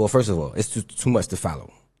 College football, first of all, it's too much to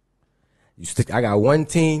follow. I got one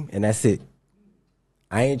team and that's it.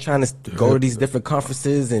 I ain't trying to go to these different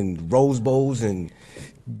conferences and Rose Bowls and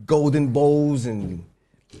Golden Bowls and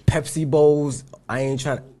Pepsi Bowls. I ain't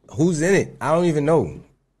trying. Who's in it? I don't even know.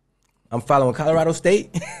 I'm following Colorado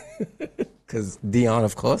State because Dion,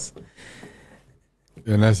 of course.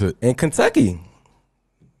 And that's it. And Kentucky.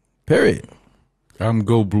 Period. I'm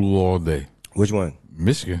go blue all day. Which one?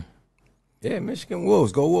 Michigan. Yeah, Michigan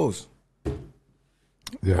Wolves. Go Wolves.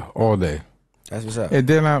 Yeah, all day. That's what's up. And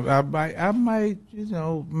then I might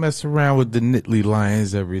mess around with the Nittany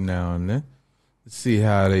Lions every now and then. Let's see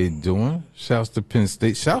how they doing. Shouts to Penn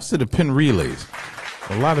State. Shouts to the Penn Relays.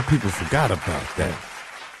 A lot of people forgot about that.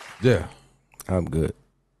 Yeah. I'm good.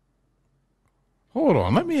 Hold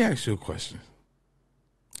on. Let me ask you a question.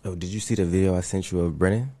 Oh, did you see the video I sent you of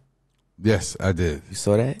Brennan? Yes, I did. You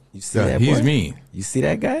saw that? You see Yeah, that? he's boy? mean. You see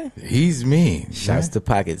that guy? He's mean. Shouts man. to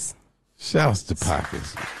Pockets. Shouts to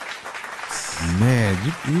Pockets. Man,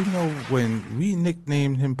 you know when we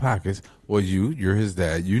nicknamed him Pockets, or you're his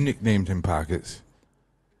dad, you nicknamed him Pockets.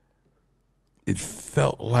 It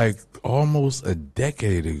felt like almost a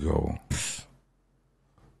decade ago.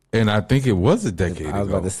 And I think it was a decade ago. I was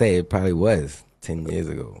about to say, it probably was 10 years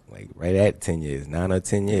ago. Like, right at 10 years, 9 or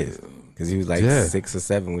 10 years. Because he was like 6 or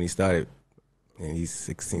 7 when he started. And he's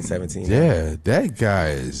 16, 17 now. Yeah, that guy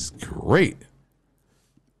is great.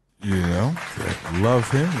 You know, love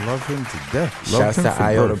him to death. Love Shouts him to for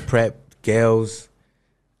Iona birth. Prep, Gales.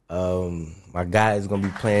 My guy is going to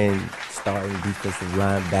be playing starting defensive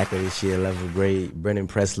linebacker this year, 11th grade, Brennan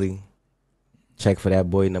Presley. Check for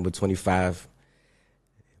that boy, number 25.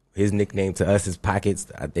 His nickname to us is Pockets.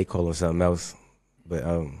 They call him something else. But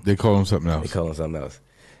They call him something else. they call him something else.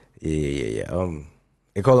 Yeah.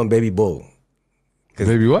 They call him Baby Bull.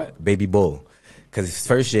 Baby what? Baby Bull. Because his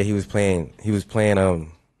first year he was playing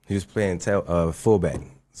fullback.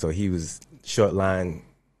 So he was short line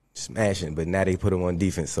smashing, but now they put him on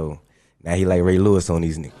defense. So now he like Ray Lewis on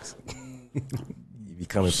these niggas. He be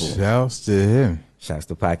coming for him. Shouts to him. Shouts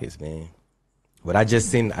to Pockets, man. But I just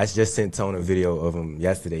sent Tone a video of him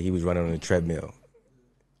yesterday. He was running on the treadmill.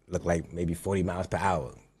 Looked like maybe 40 miles per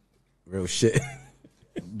hour. Real shit.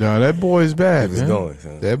 No, that boy is bad, He was man. going,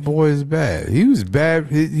 son. That boy is bad. He was bad.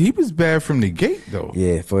 He was bad from the gate, though.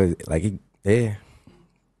 Yeah,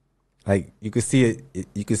 like you could see it.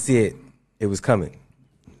 You could see it. It was coming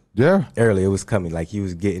Yeah. early. It was coming. Like he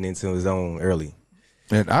was getting into his own early.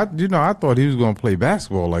 And I thought he was going to play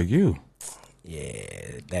basketball like you.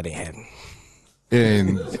 Yeah, that ain't happening.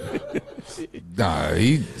 And nah,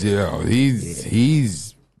 he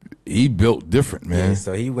built different, man. Yeah,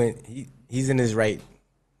 so he's in his right.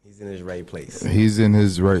 He's in his right place. He's in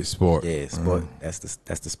his right sport. Yeah, sport. That's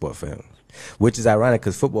the sport for him. Which is ironic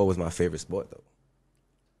because football was my favorite sport though.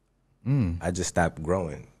 I just stopped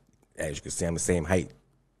growing. As you can see, I'm the same height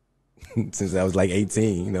since I was like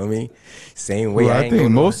 18. You know what I mean? Same way. Well, I ain't think go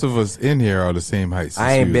most of us in here are the same height. Since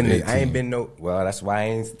I ain't we was 18. been no. Well, that's why I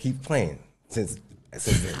ain't keep playing since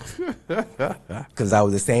then. Because I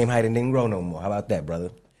was the same height and didn't grow no more. How about that, brother?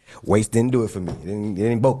 Waist didn't do it for me. It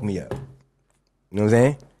didn't bulk me up. You know what I'm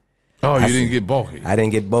saying? Oh, you didn't get bulky. I didn't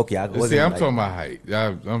get bulky. See, I'm talking about height.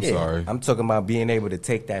 I'm sorry. I'm talking about being able to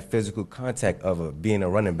take that physical contact of being a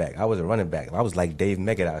running back. I was a running back. I was like Dave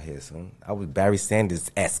Meggett out here, son. I was Barry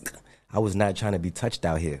Sanders-esque. I was not trying to be touched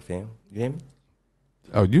out here, fam. You hear me?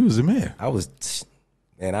 Oh, you was a man. I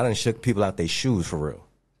done shook people out their shoes for real.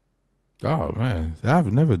 Oh man,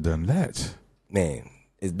 I've never done that. Man,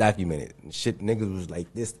 it's documented. Shit, niggas was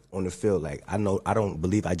like this on the field. Like, I don't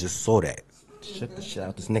believe I just saw that. Shook the shit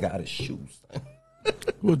out this nigga out his shoes.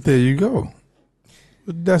 Well, there you go.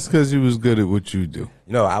 But that's because you was good at what you do.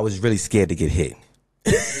 You know, I was really scared to get hit.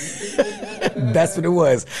 That's what it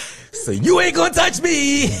was. So you ain't gonna touch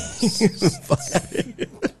me.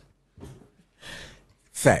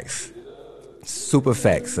 Facts. Super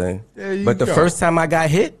facts, son. But the first time I got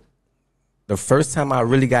hit, the first time I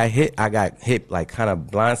really got hit, I got hit like kind of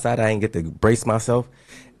blindsided. I didn't get to brace myself,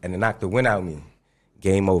 and it knocked the wind out of me.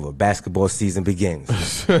 Game over. Basketball season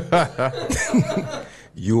begins.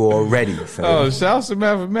 You all ready, son. Oh, shouts to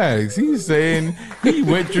mathematics. He's saying he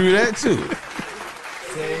went through that too.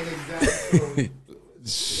 Same exact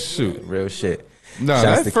Shoot. Real shit. No,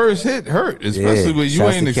 Shouts that to- first hit hurt, especially when you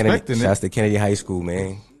Shouts ain't to Kennedy- expecting Shouts it. to Kennedy High School,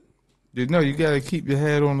 man. You know, you got to keep your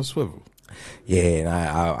head on the swivel. Yeah, and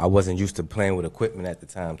I wasn't used to playing with equipment at the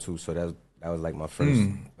time too, so that was like my first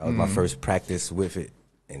my first practice with it.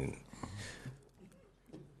 And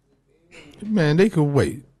Man, they could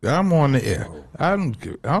wait. I'm on the air. I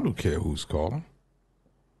don't care who's calling.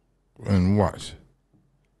 And watch.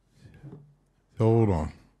 Hold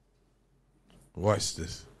on. Watch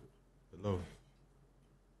this. Hello.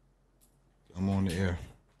 I'm on the air.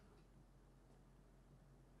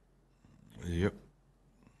 Yep.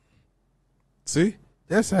 See?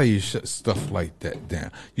 That's how you shut stuff like that down.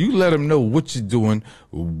 You let them know what you're doing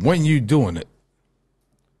when you're doing it.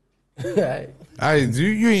 You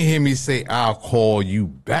ain't hear me say I'll call you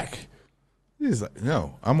back. He's like,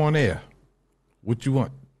 no, I'm on air. What you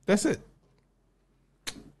want? That's it.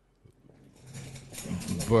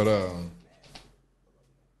 But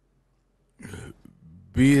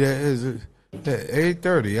be that as at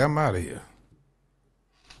 8:30, I'm out of here.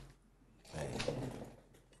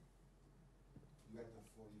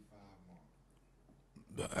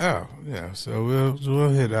 Oh, yeah. So we'll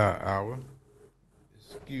hit our hour.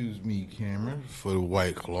 Excuse me, Cameron, for the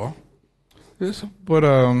White Claw. But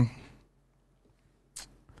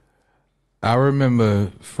I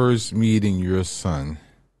remember first meeting your son,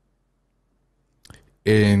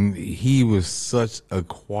 and he was such a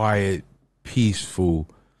quiet, peaceful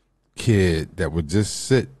kid that would just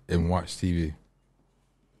sit and watch TV.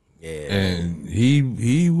 Yeah. And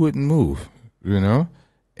he wouldn't move, you know?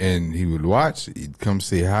 And he would watch, he'd come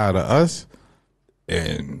say hi to us,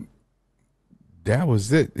 and that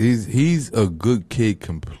was it. He's a good kid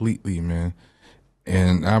completely, man.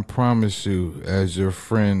 And I promise you, as your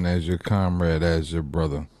friend, as your comrade, as your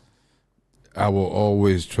brother, I will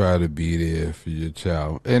always try to be there for your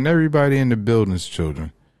child. And everybody in the building's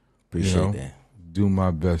children. Appreciate that. Do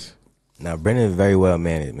my best. Now, Brendan is very well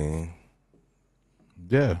mannered, man.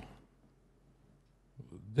 Yeah.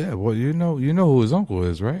 Yeah, well, you know who his uncle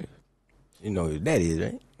is, right? You know who that is,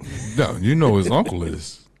 right? No, you know who his uncle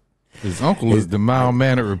is. His uncle is the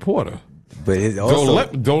mild-mannered reporter. But it's also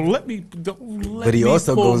Don't let me. But he me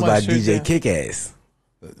also pull goes my by shirt DJ down. Kick-Ass.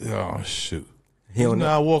 Oh shoot! He don't know.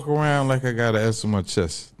 I walk around like I got an S on my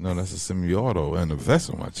chest. No, that's a semi-auto and a vest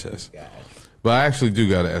on my chest. But I actually do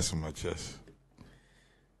got an S on my chest.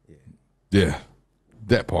 Yeah,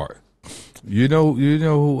 that part. You know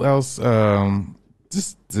who else?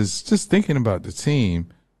 Just thinking about the team.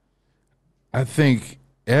 I think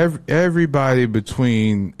everybody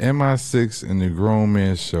between MI6 and the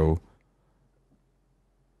Grownman Show,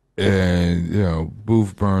 and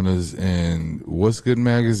Booth Burners and What's Good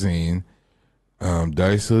Magazine,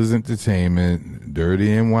 Dicers Entertainment, Dirty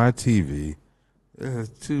NYTV. There's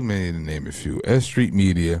too many to name a few. S.STREET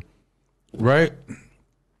Media, right?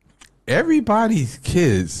 Everybody's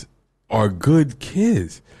kids are good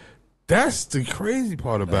kids. That's the crazy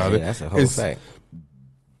part about it. That's a whole fact.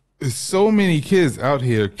 There's so many kids out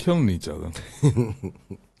here killing each other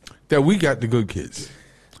that we got the good kids.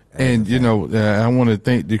 And, I want to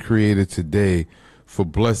thank the Creator today for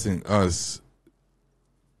blessing us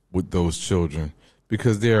with those children,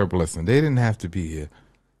 because they're a blessing. They didn't have to be here.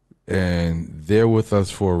 And they're with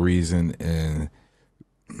us for a reason, and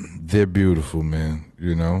they're beautiful, man,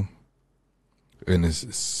 And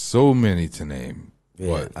there's so many to name.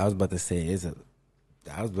 Yeah, I was about to say,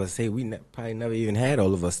 we probably never even had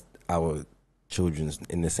all of our children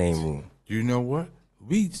in the same room. You know what?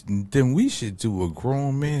 We should do a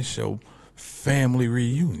Grownman Show family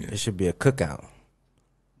reunion. It should be a cookout.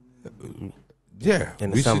 Yeah, in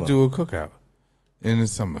the we summer. should do a cookout in the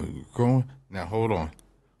summer. Now hold on.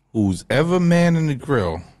 Who's ever manning the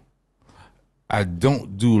grill? I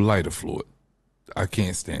don't do lighter fluid. I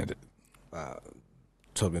can't stand it.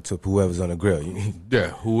 Talking to whoever's on the grill. Yeah,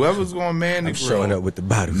 whoever's gonna man the grill. Showing up with the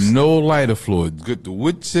bottles. No lighter fluid. Get the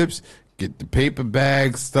wood chips. Get the paper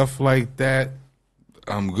bags, stuff like that.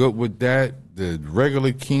 I'm good with that. The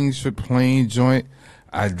regular Kingsford plain joint.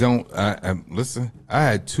 Listen, I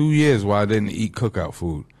had 2 years where I didn't eat cookout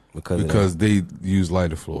food because they use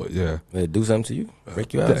lighter fluid. Yeah. Did it do something to you?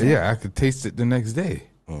 Break you out? Yeah, I could taste it the next day.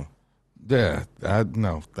 Yeah, I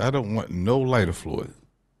don't want no lighter fluid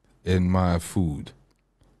in my food.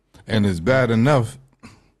 And it's bad enough.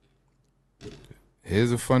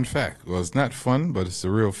 Here's a fun fact. Well, it's not fun, but it's a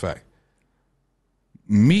real fact.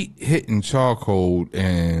 Meat hitting charcoal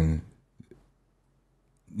and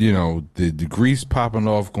the grease popping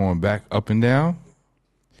off, going back up and down,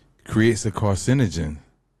 creates a carcinogen.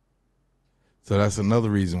 So that's another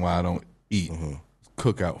reason why I don't eat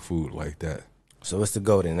cookout food like that. So what's the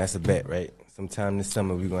goal then? That's a bet, right? Sometime this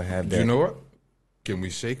summer we're gonna have that. You know what? Can we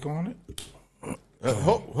shake on it?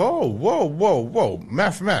 Whoa.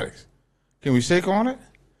 Mathematics. Can we shake on it?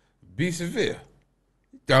 Be severe.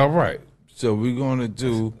 All right. So we're gonna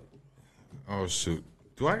do. Oh shoot!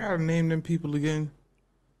 Do I gotta name them people again?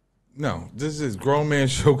 No. This is Grownman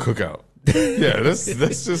Show Cookout. Yeah, let's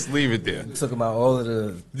just leave it there. Talking about all of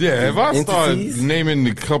the if I started entities? naming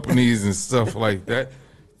the companies and stuff like that,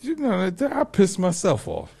 I piss myself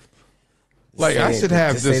off. Like I should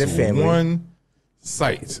have just one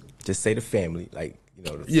site. Just say the family,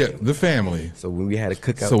 The family. So when we had a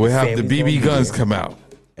cookout, So we have the BB guns come out.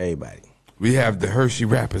 Everybody We have the Hershey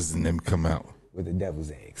rappers and them come out with the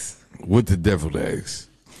devil's eggs.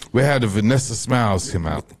 We have the Vanessa Smiles come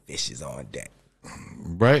out. The fishes on deck.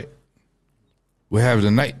 Right? We have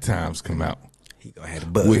the Night Times come out. He gonna have the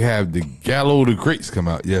bud. We have the Gallo the Greats come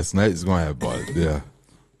out. Yes, Night's gonna have bud. Yeah.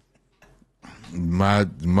 My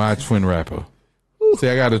twin rapper. See,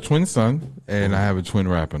 I got a twin son and I have a twin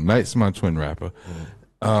rapper. Night's my twin rapper.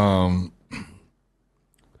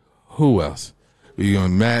 Who else? We got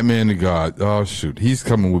Madman the God. Oh shoot, he's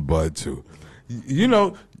coming with Bud too. You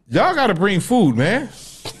know, y'all got to bring food, man,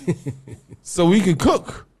 so we can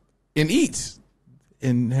cook and eat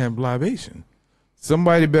and have libation.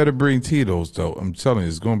 Somebody better bring Tito's, though. I'm telling you,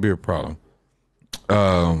 it's going to be a problem.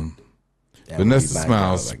 Vanessa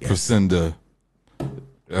Smiles, Priscinda.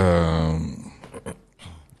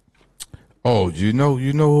 You know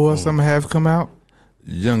who else I'm going to have come out?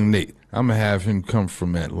 Young Nate. I'm going to have him come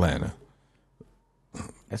from Atlanta.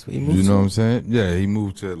 That's what he moved You know to? what I'm saying? Yeah, he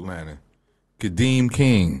moved to Atlanta. Kadeem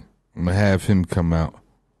King. I'm going to have him come out.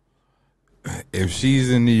 If she's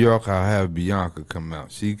in New York, I'll have Bianca come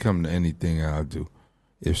out. She come to anything I'll do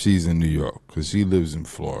if she's in New York, because she lives in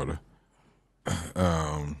Florida.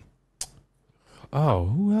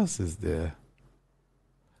 Who else is there?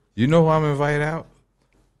 You know who I'm invited out?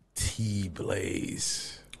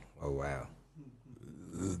 T-Blaze. Oh, wow.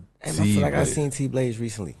 I feel like I seen T-Blaze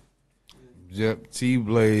recently. Yep,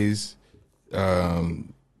 T-Blaze,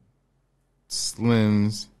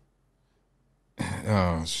 Slims.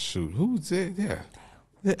 Oh, shoot. Who's it? Yeah.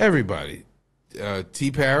 Everybody. T.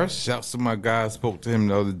 Paris. Shouts to my guy. I spoke to him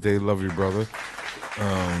the other day. Love you, brother.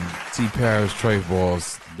 T. Paris, Trafe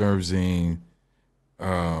Balls, Nervzine.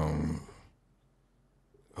 Oh,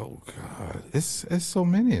 God. It's so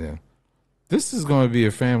many of them. This is going to be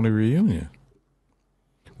a family reunion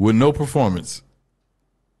with no performance.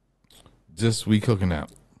 Just we cooking out.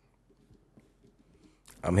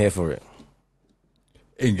 I'm here for it.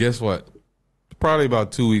 And guess what? Probably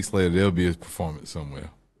about 2 weeks later, there'll be a performance somewhere.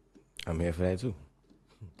 I'm here for that, too.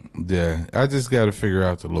 Yeah, I just got to figure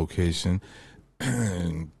out the location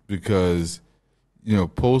because, you know,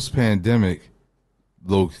 post-pandemic,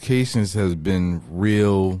 locations has been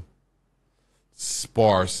real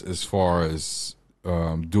sparse as far as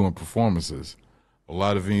doing performances. A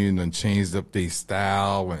lot of them done changed up their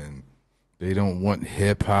style, and they don't want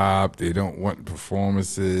hip-hop. They don't want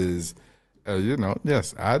performances. You know,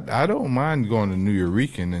 yes, I don't mind going to New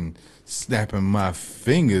Yorican and snapping my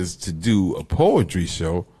fingers to do a poetry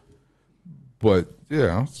show. But,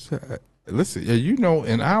 yeah, listen, you know,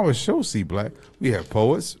 in our show, C Black, we have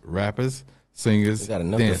poets, rappers, singers, We got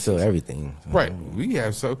enough dancers. to fill everything. Right. We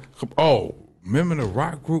have remember the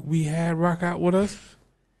rock group we had rock out with us?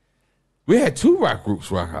 We had 2 rock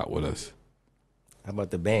groups rock out with us. How about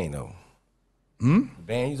the band, though? Hmm? The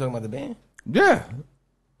band? You talking about the band? Yeah.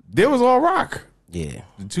 They was all rock. Yeah.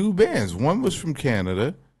 The 2 bands. One was from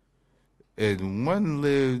Canada, and one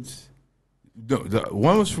lived.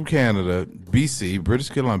 One was from Canada, BC, British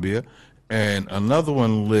Columbia, and another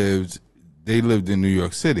one lived. They lived in New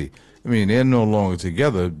York City. I mean, they're no longer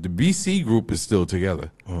together. The BC group is still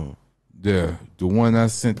together. The one I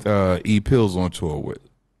sent E Pills on tour with.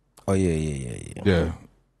 Oh, yeah. Yeah.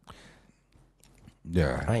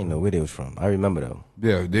 Yeah. I didn't know where they was from. I remember, though.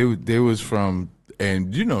 Yeah, they was from,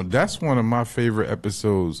 and you know, that's one of my favorite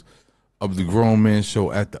episodes of the Grownman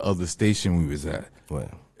Show at the other station we was at.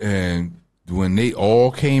 What? And when they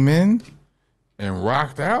all came in and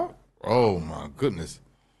rocked out, oh my goodness.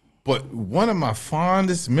 But one of my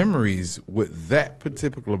fondest memories with that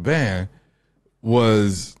particular band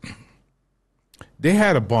was they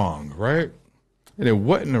had a bong, right? And it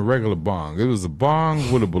wasn't a regular bong. It was a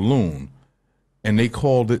bong with a balloon, and they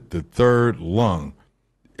called it the third lung.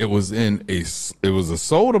 It was a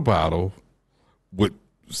soda bottle with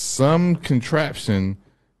some contraption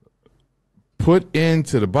put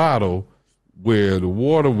into the bottle where the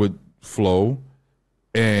water would flow,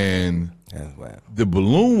 and the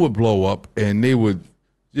balloon would blow up, and they would,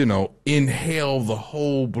 you know, inhale the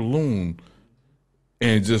whole balloon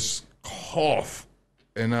and just cough.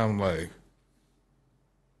 And I'm like,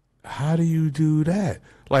 how do you do that?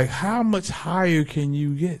 Like, how much higher can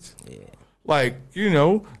you get? Yeah. Like, you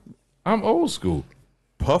know, I'm old school.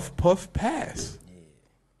 Puff, puff, pass. Yeah.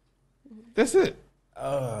 That's it.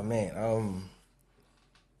 Oh, man.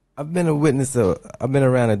 I've been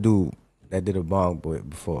around a dude that did a bong boy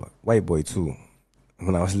before. White boy, too.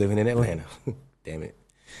 When I was living in Atlanta. Damn it.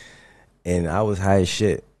 And I was high as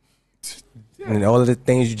shit. Yeah. And all of the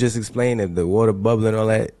things you just explained, the water bubbling and all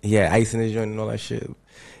that, he had ice in his joint and all that shit.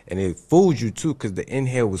 And it fooled you, too, because the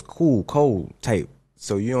inhale was cold type.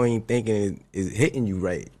 So you don't even thinking it's hitting you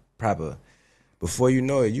right, proper. Before you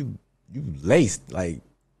know it, you laced, like,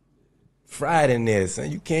 fried in there,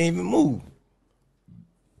 son. You can't even move.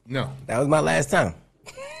 No. That was my last time.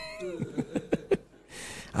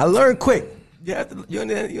 I learned quick. You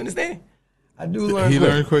understand? I do learn quick. He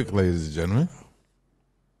learned quick, ladies and gentlemen.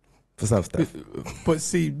 For some stuff. But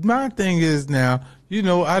see, my thing is now, you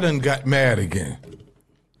know, I done got mad again.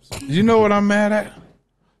 You know what I'm mad at?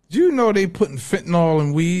 Do you know they putting fentanyl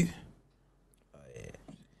in weed? Oh,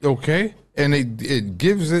 yeah. Okay. And it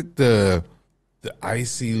gives it the the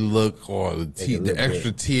icy look or the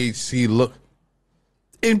extra good. THC look,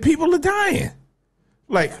 and people are dying.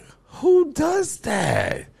 Like, who does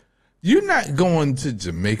that? You're not going to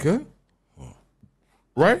Jamaica,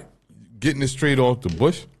 right? Getting it straight off the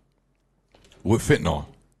bush with fentanyl.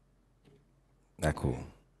 Not cool.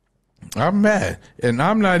 I'm mad, and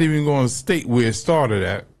I'm not even going to state where it started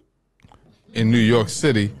at in New York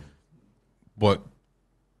City, but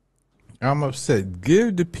I'm upset.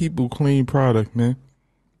 Give the people clean product, man.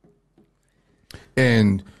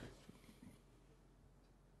 And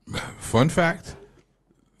fun fact,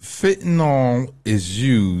 fentanyl is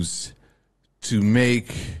used to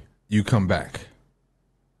make you come back.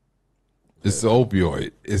 It's an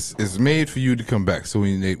opioid. It's made for you to come back. So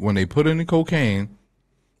when they put in the cocaine,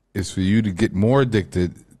 it's for you to get more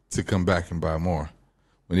addicted to come back and buy more.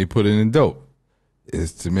 When they put it in dope,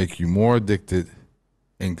 it's to make you more addicted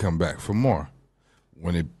and come back for more.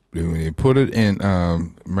 When they put it in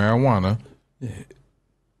marijuana,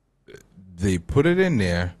 they put it in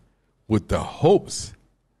there with the hopes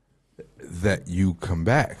that you come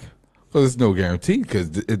back. Well, there's no guarantee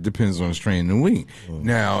because it depends on the strain of the weed.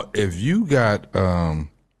 Now, if you got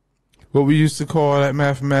what we used to call that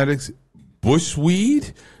mathematics,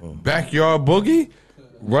 bushweed, backyard boogie,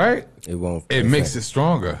 right? It won't. It makes it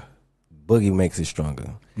stronger. Boogie makes it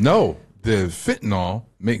stronger. No, the fentanyl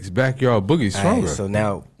makes backyard boogie stronger. So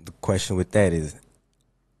now the question with that is,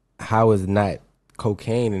 how is not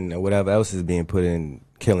cocaine and whatever else is being put in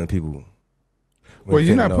killing people? Well,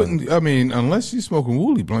 you're not putting. I mean, unless you're smoking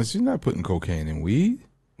woolly blunts, you're not putting cocaine in weed.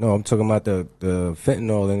 No, I'm talking about the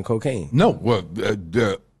fentanyl and cocaine. No, well,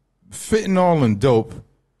 the fentanyl and dope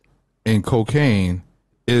and cocaine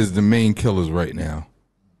is the main killers right now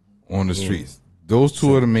on the streets. Those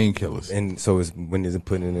two are the main killers. And so it's when it's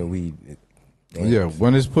put in the weed. Yeah,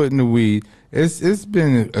 when it's put in the weed, it's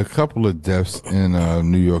been a couple of deaths in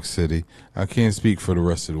New York City. I can't speak for the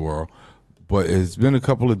rest of the world, but it's been a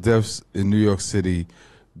couple of deaths in New York City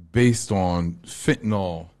based on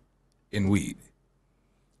fentanyl in weed.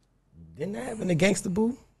 Didn't that happen to Gangsta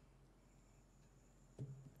Boo?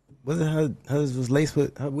 Was it hers was laced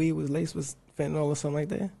with, her weed was laced with fentanyl or something like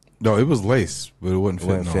that? No, it was lace, but it wasn't It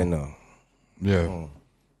fentanyl. wasn't fentanyl. Yeah.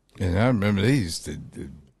 And I remember they used to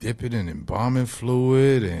dip it in embalming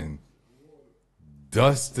fluid and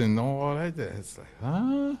dust and all that. It's like,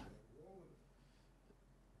 huh?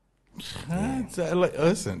 Like,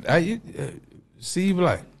 listen, see,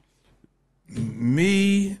 like,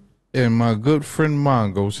 me and my good friend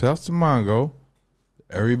Mongo, shouts to Mongo,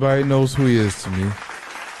 everybody knows who he is to me.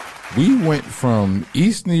 We went from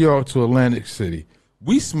East New York to Atlantic City.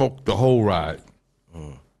 We smoked the whole ride.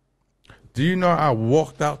 Do you know I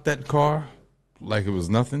walked out that car like it was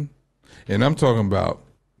nothing? And I'm talking about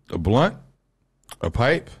a blunt, a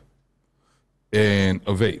pipe, and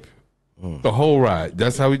a vape. The whole ride.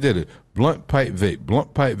 That's how we did it. Blunt, pipe,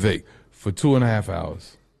 vape for 2.5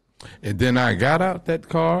 hours. And then I got out that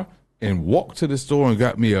car and walked to the store and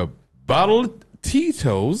got me a bottle of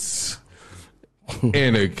Tito's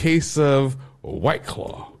and a case of White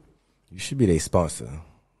Claw. You should be their sponsor.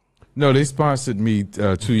 No, they sponsored me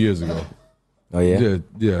 2 years ago. Oh, yeah?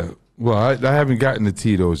 Yeah. Well, I haven't gotten the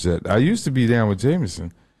Tito's yet. I used to be down with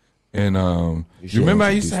Jameson. And you remember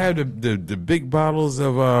I used to have the big bottles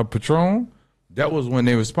of Patron? That was when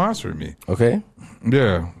they were sponsoring me. Okay.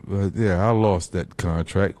 Yeah. But yeah, I lost that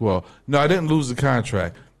contract. Well, no, I didn't lose the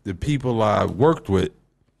contract. The people I worked with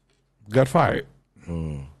got fired.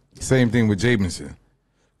 Same thing with Jameson.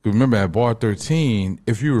 Remember at Bar 13,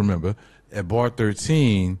 if you remember, at Bar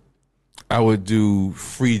 13, I would do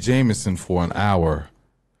free Jameson for an hour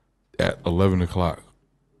at 11 o'clock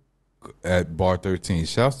at Bar 13.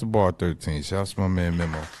 Shouts to Bar 13. Shouts to my man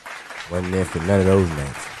Memo. Wasn't there for none of those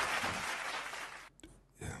nights.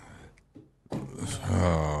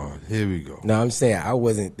 Oh, here we go. No, I'm saying I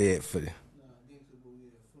wasn't there for it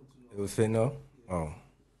was fentanyl? Oh.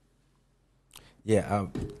 Yeah,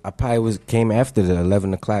 I probably came after the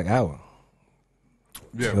 11 o'clock hour.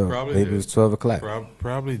 Yeah, So probably maybe did. it was 12 o'clock.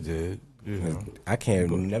 Probably did. Yeah. I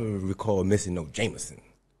can't never recall missing no Jameson.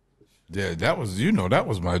 Yeah, that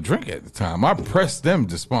was my drink at the time. I pressed them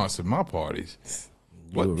to sponsor my parties.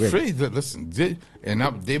 were What? ready. Listen, they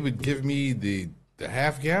would give me the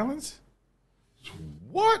half gallons.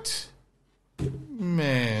 What?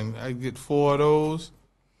 Man, I get 4 of those,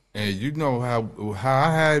 and you know how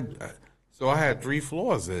I had. So I had 3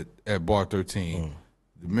 floors at Bar 13.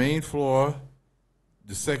 The main floor,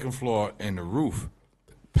 the second floor, and the roof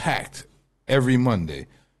packed every Monday.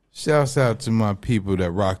 Shouts out to my people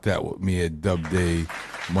that rocked out with me at Dub Day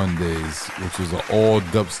Mondays, which was an all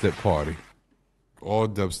dubstep party. All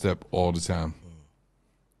dubstep all the time.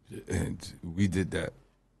 And we did that.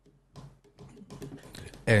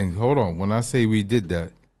 And hold on, when I say we did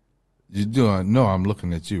that, you doing? No, I'm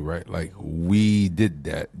looking at you, right? Like we did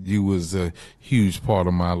that. You was a huge part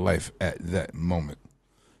of my life at that moment.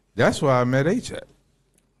 That's why I met H at.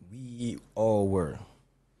 We all were.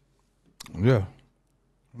 Yeah,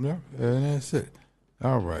 yeah, and that's it.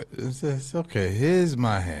 All right, it's okay. Here's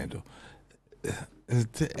my handle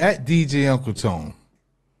at DJ Uncle Tone,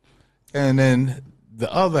 and then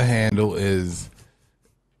the other handle is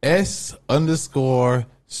S_street_.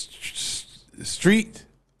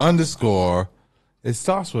 It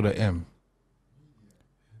starts with an M.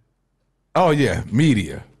 Oh yeah,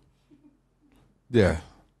 media. Yeah.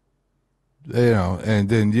 And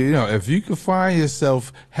then if you can find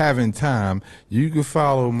yourself having time, you can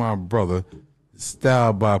follow my brother,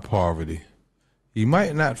 Styled by Poverty. He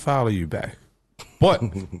might not follow you back, but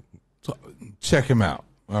check him out.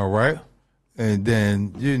 All right, and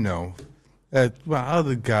then that my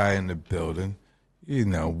other guy in the building.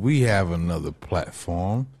 We have another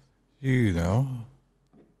platform.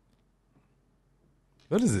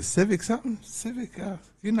 What is it? Civic something? Civic?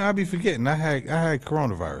 I be forgetting. I had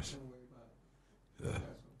coronavirus.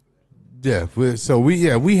 Yeah. So we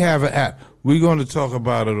have an app. We're going to talk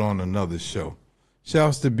about it on another show.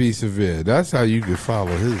 Shouts to Be Severe. That's how you can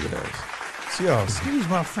follow his ass. See, excuse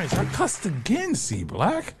my French. I cussed again, C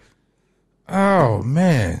Black. Oh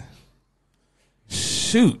man.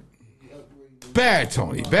 Shoot. Bad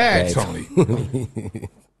Tony.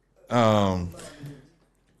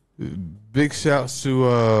 Big shouts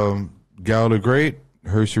to Gal the Great,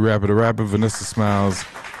 Hershey Rapper the Rapper, Vanessa Smiles,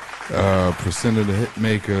 Priscilla the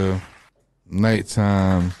Hitmaker,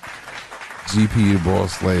 Nighttime, GP the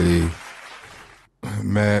Boss Lady,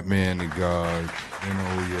 Madman the God,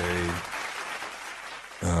 NOYA.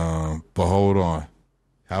 But hold on.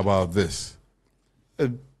 How about this?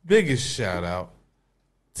 The biggest shout out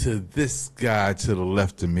to this guy to the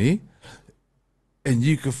left of me. And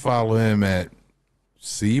you can follow him at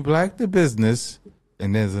C Black the Business.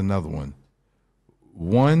 And there's another one.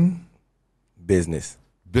 One Business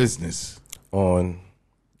on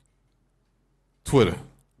Twitter.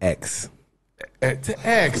 X. To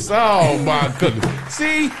X. Oh my goodness.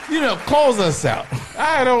 See, close us out.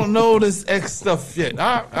 I don't know this X stuff yet.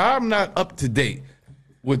 I'm not up to date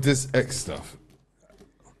with this X stuff.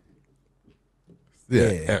 Yeah.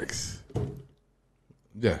 X.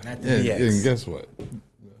 Yeah. Not the BX. And guess what?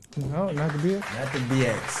 No, not the BX. Not the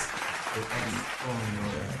BX. The X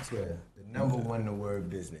on Twitter. The number one, the word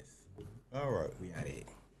business. All right. We out here.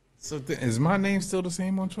 So is my name still the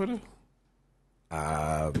same on Twitter?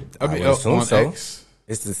 I would assume on so. X?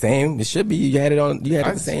 It's the same. It should be. You had it on. You had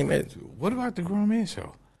it the same. What about the Grownman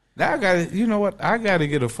Show? Now I got to. You know what? I got to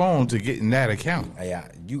get a phone to get in that account. Yeah,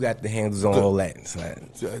 you got the handles on all that.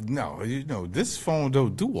 So. No, this phone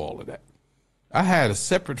don't do all of that. I had a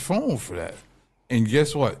separate phone for that, and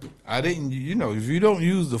guess what? I didn't. If you don't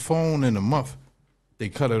use the phone in a month, they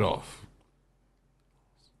cut it off.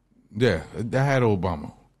 Yeah, I had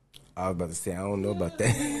Obama. I was about to say I don't know about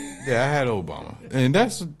that. Yeah, I had Obama, and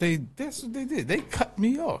that's what they did. They cut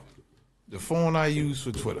me off. The phone I use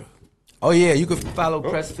for Twitter. Oh yeah, you can follow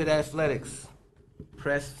Press Fit Athletics.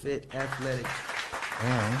 Press Fit Athletics.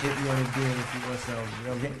 Hit me on the DM if you want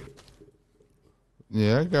something.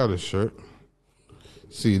 Yeah, I got a shirt.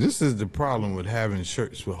 See, this is the problem with having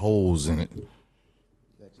shirts with holes in it.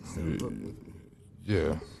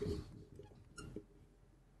 Yeah.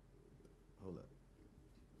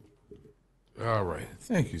 All right.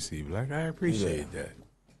 Thank you, C Black. I appreciate that.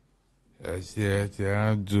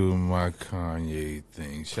 Yeah, I do my Kanye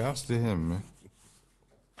thing. Shouts to him, man.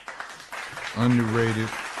 Underrated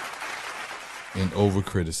and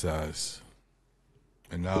over-criticized.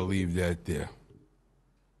 And I'll leave that there.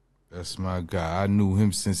 That's my guy. I knew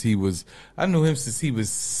him since he was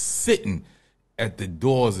sitting at the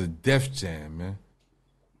doors of Def Jam, man.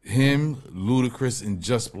 Him, Ludacris, and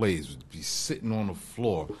Just Blaze would be sitting on the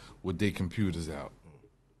floor with their computers out.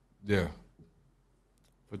 Yeah.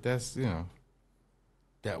 But that's,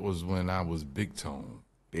 that was when I was Big Tone.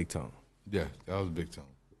 Big Tone. Yeah, that was Big Tone.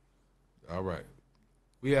 All right.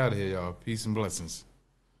 We out of here, y'all. Peace and blessings.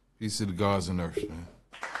 Peace to the gods and earth, man.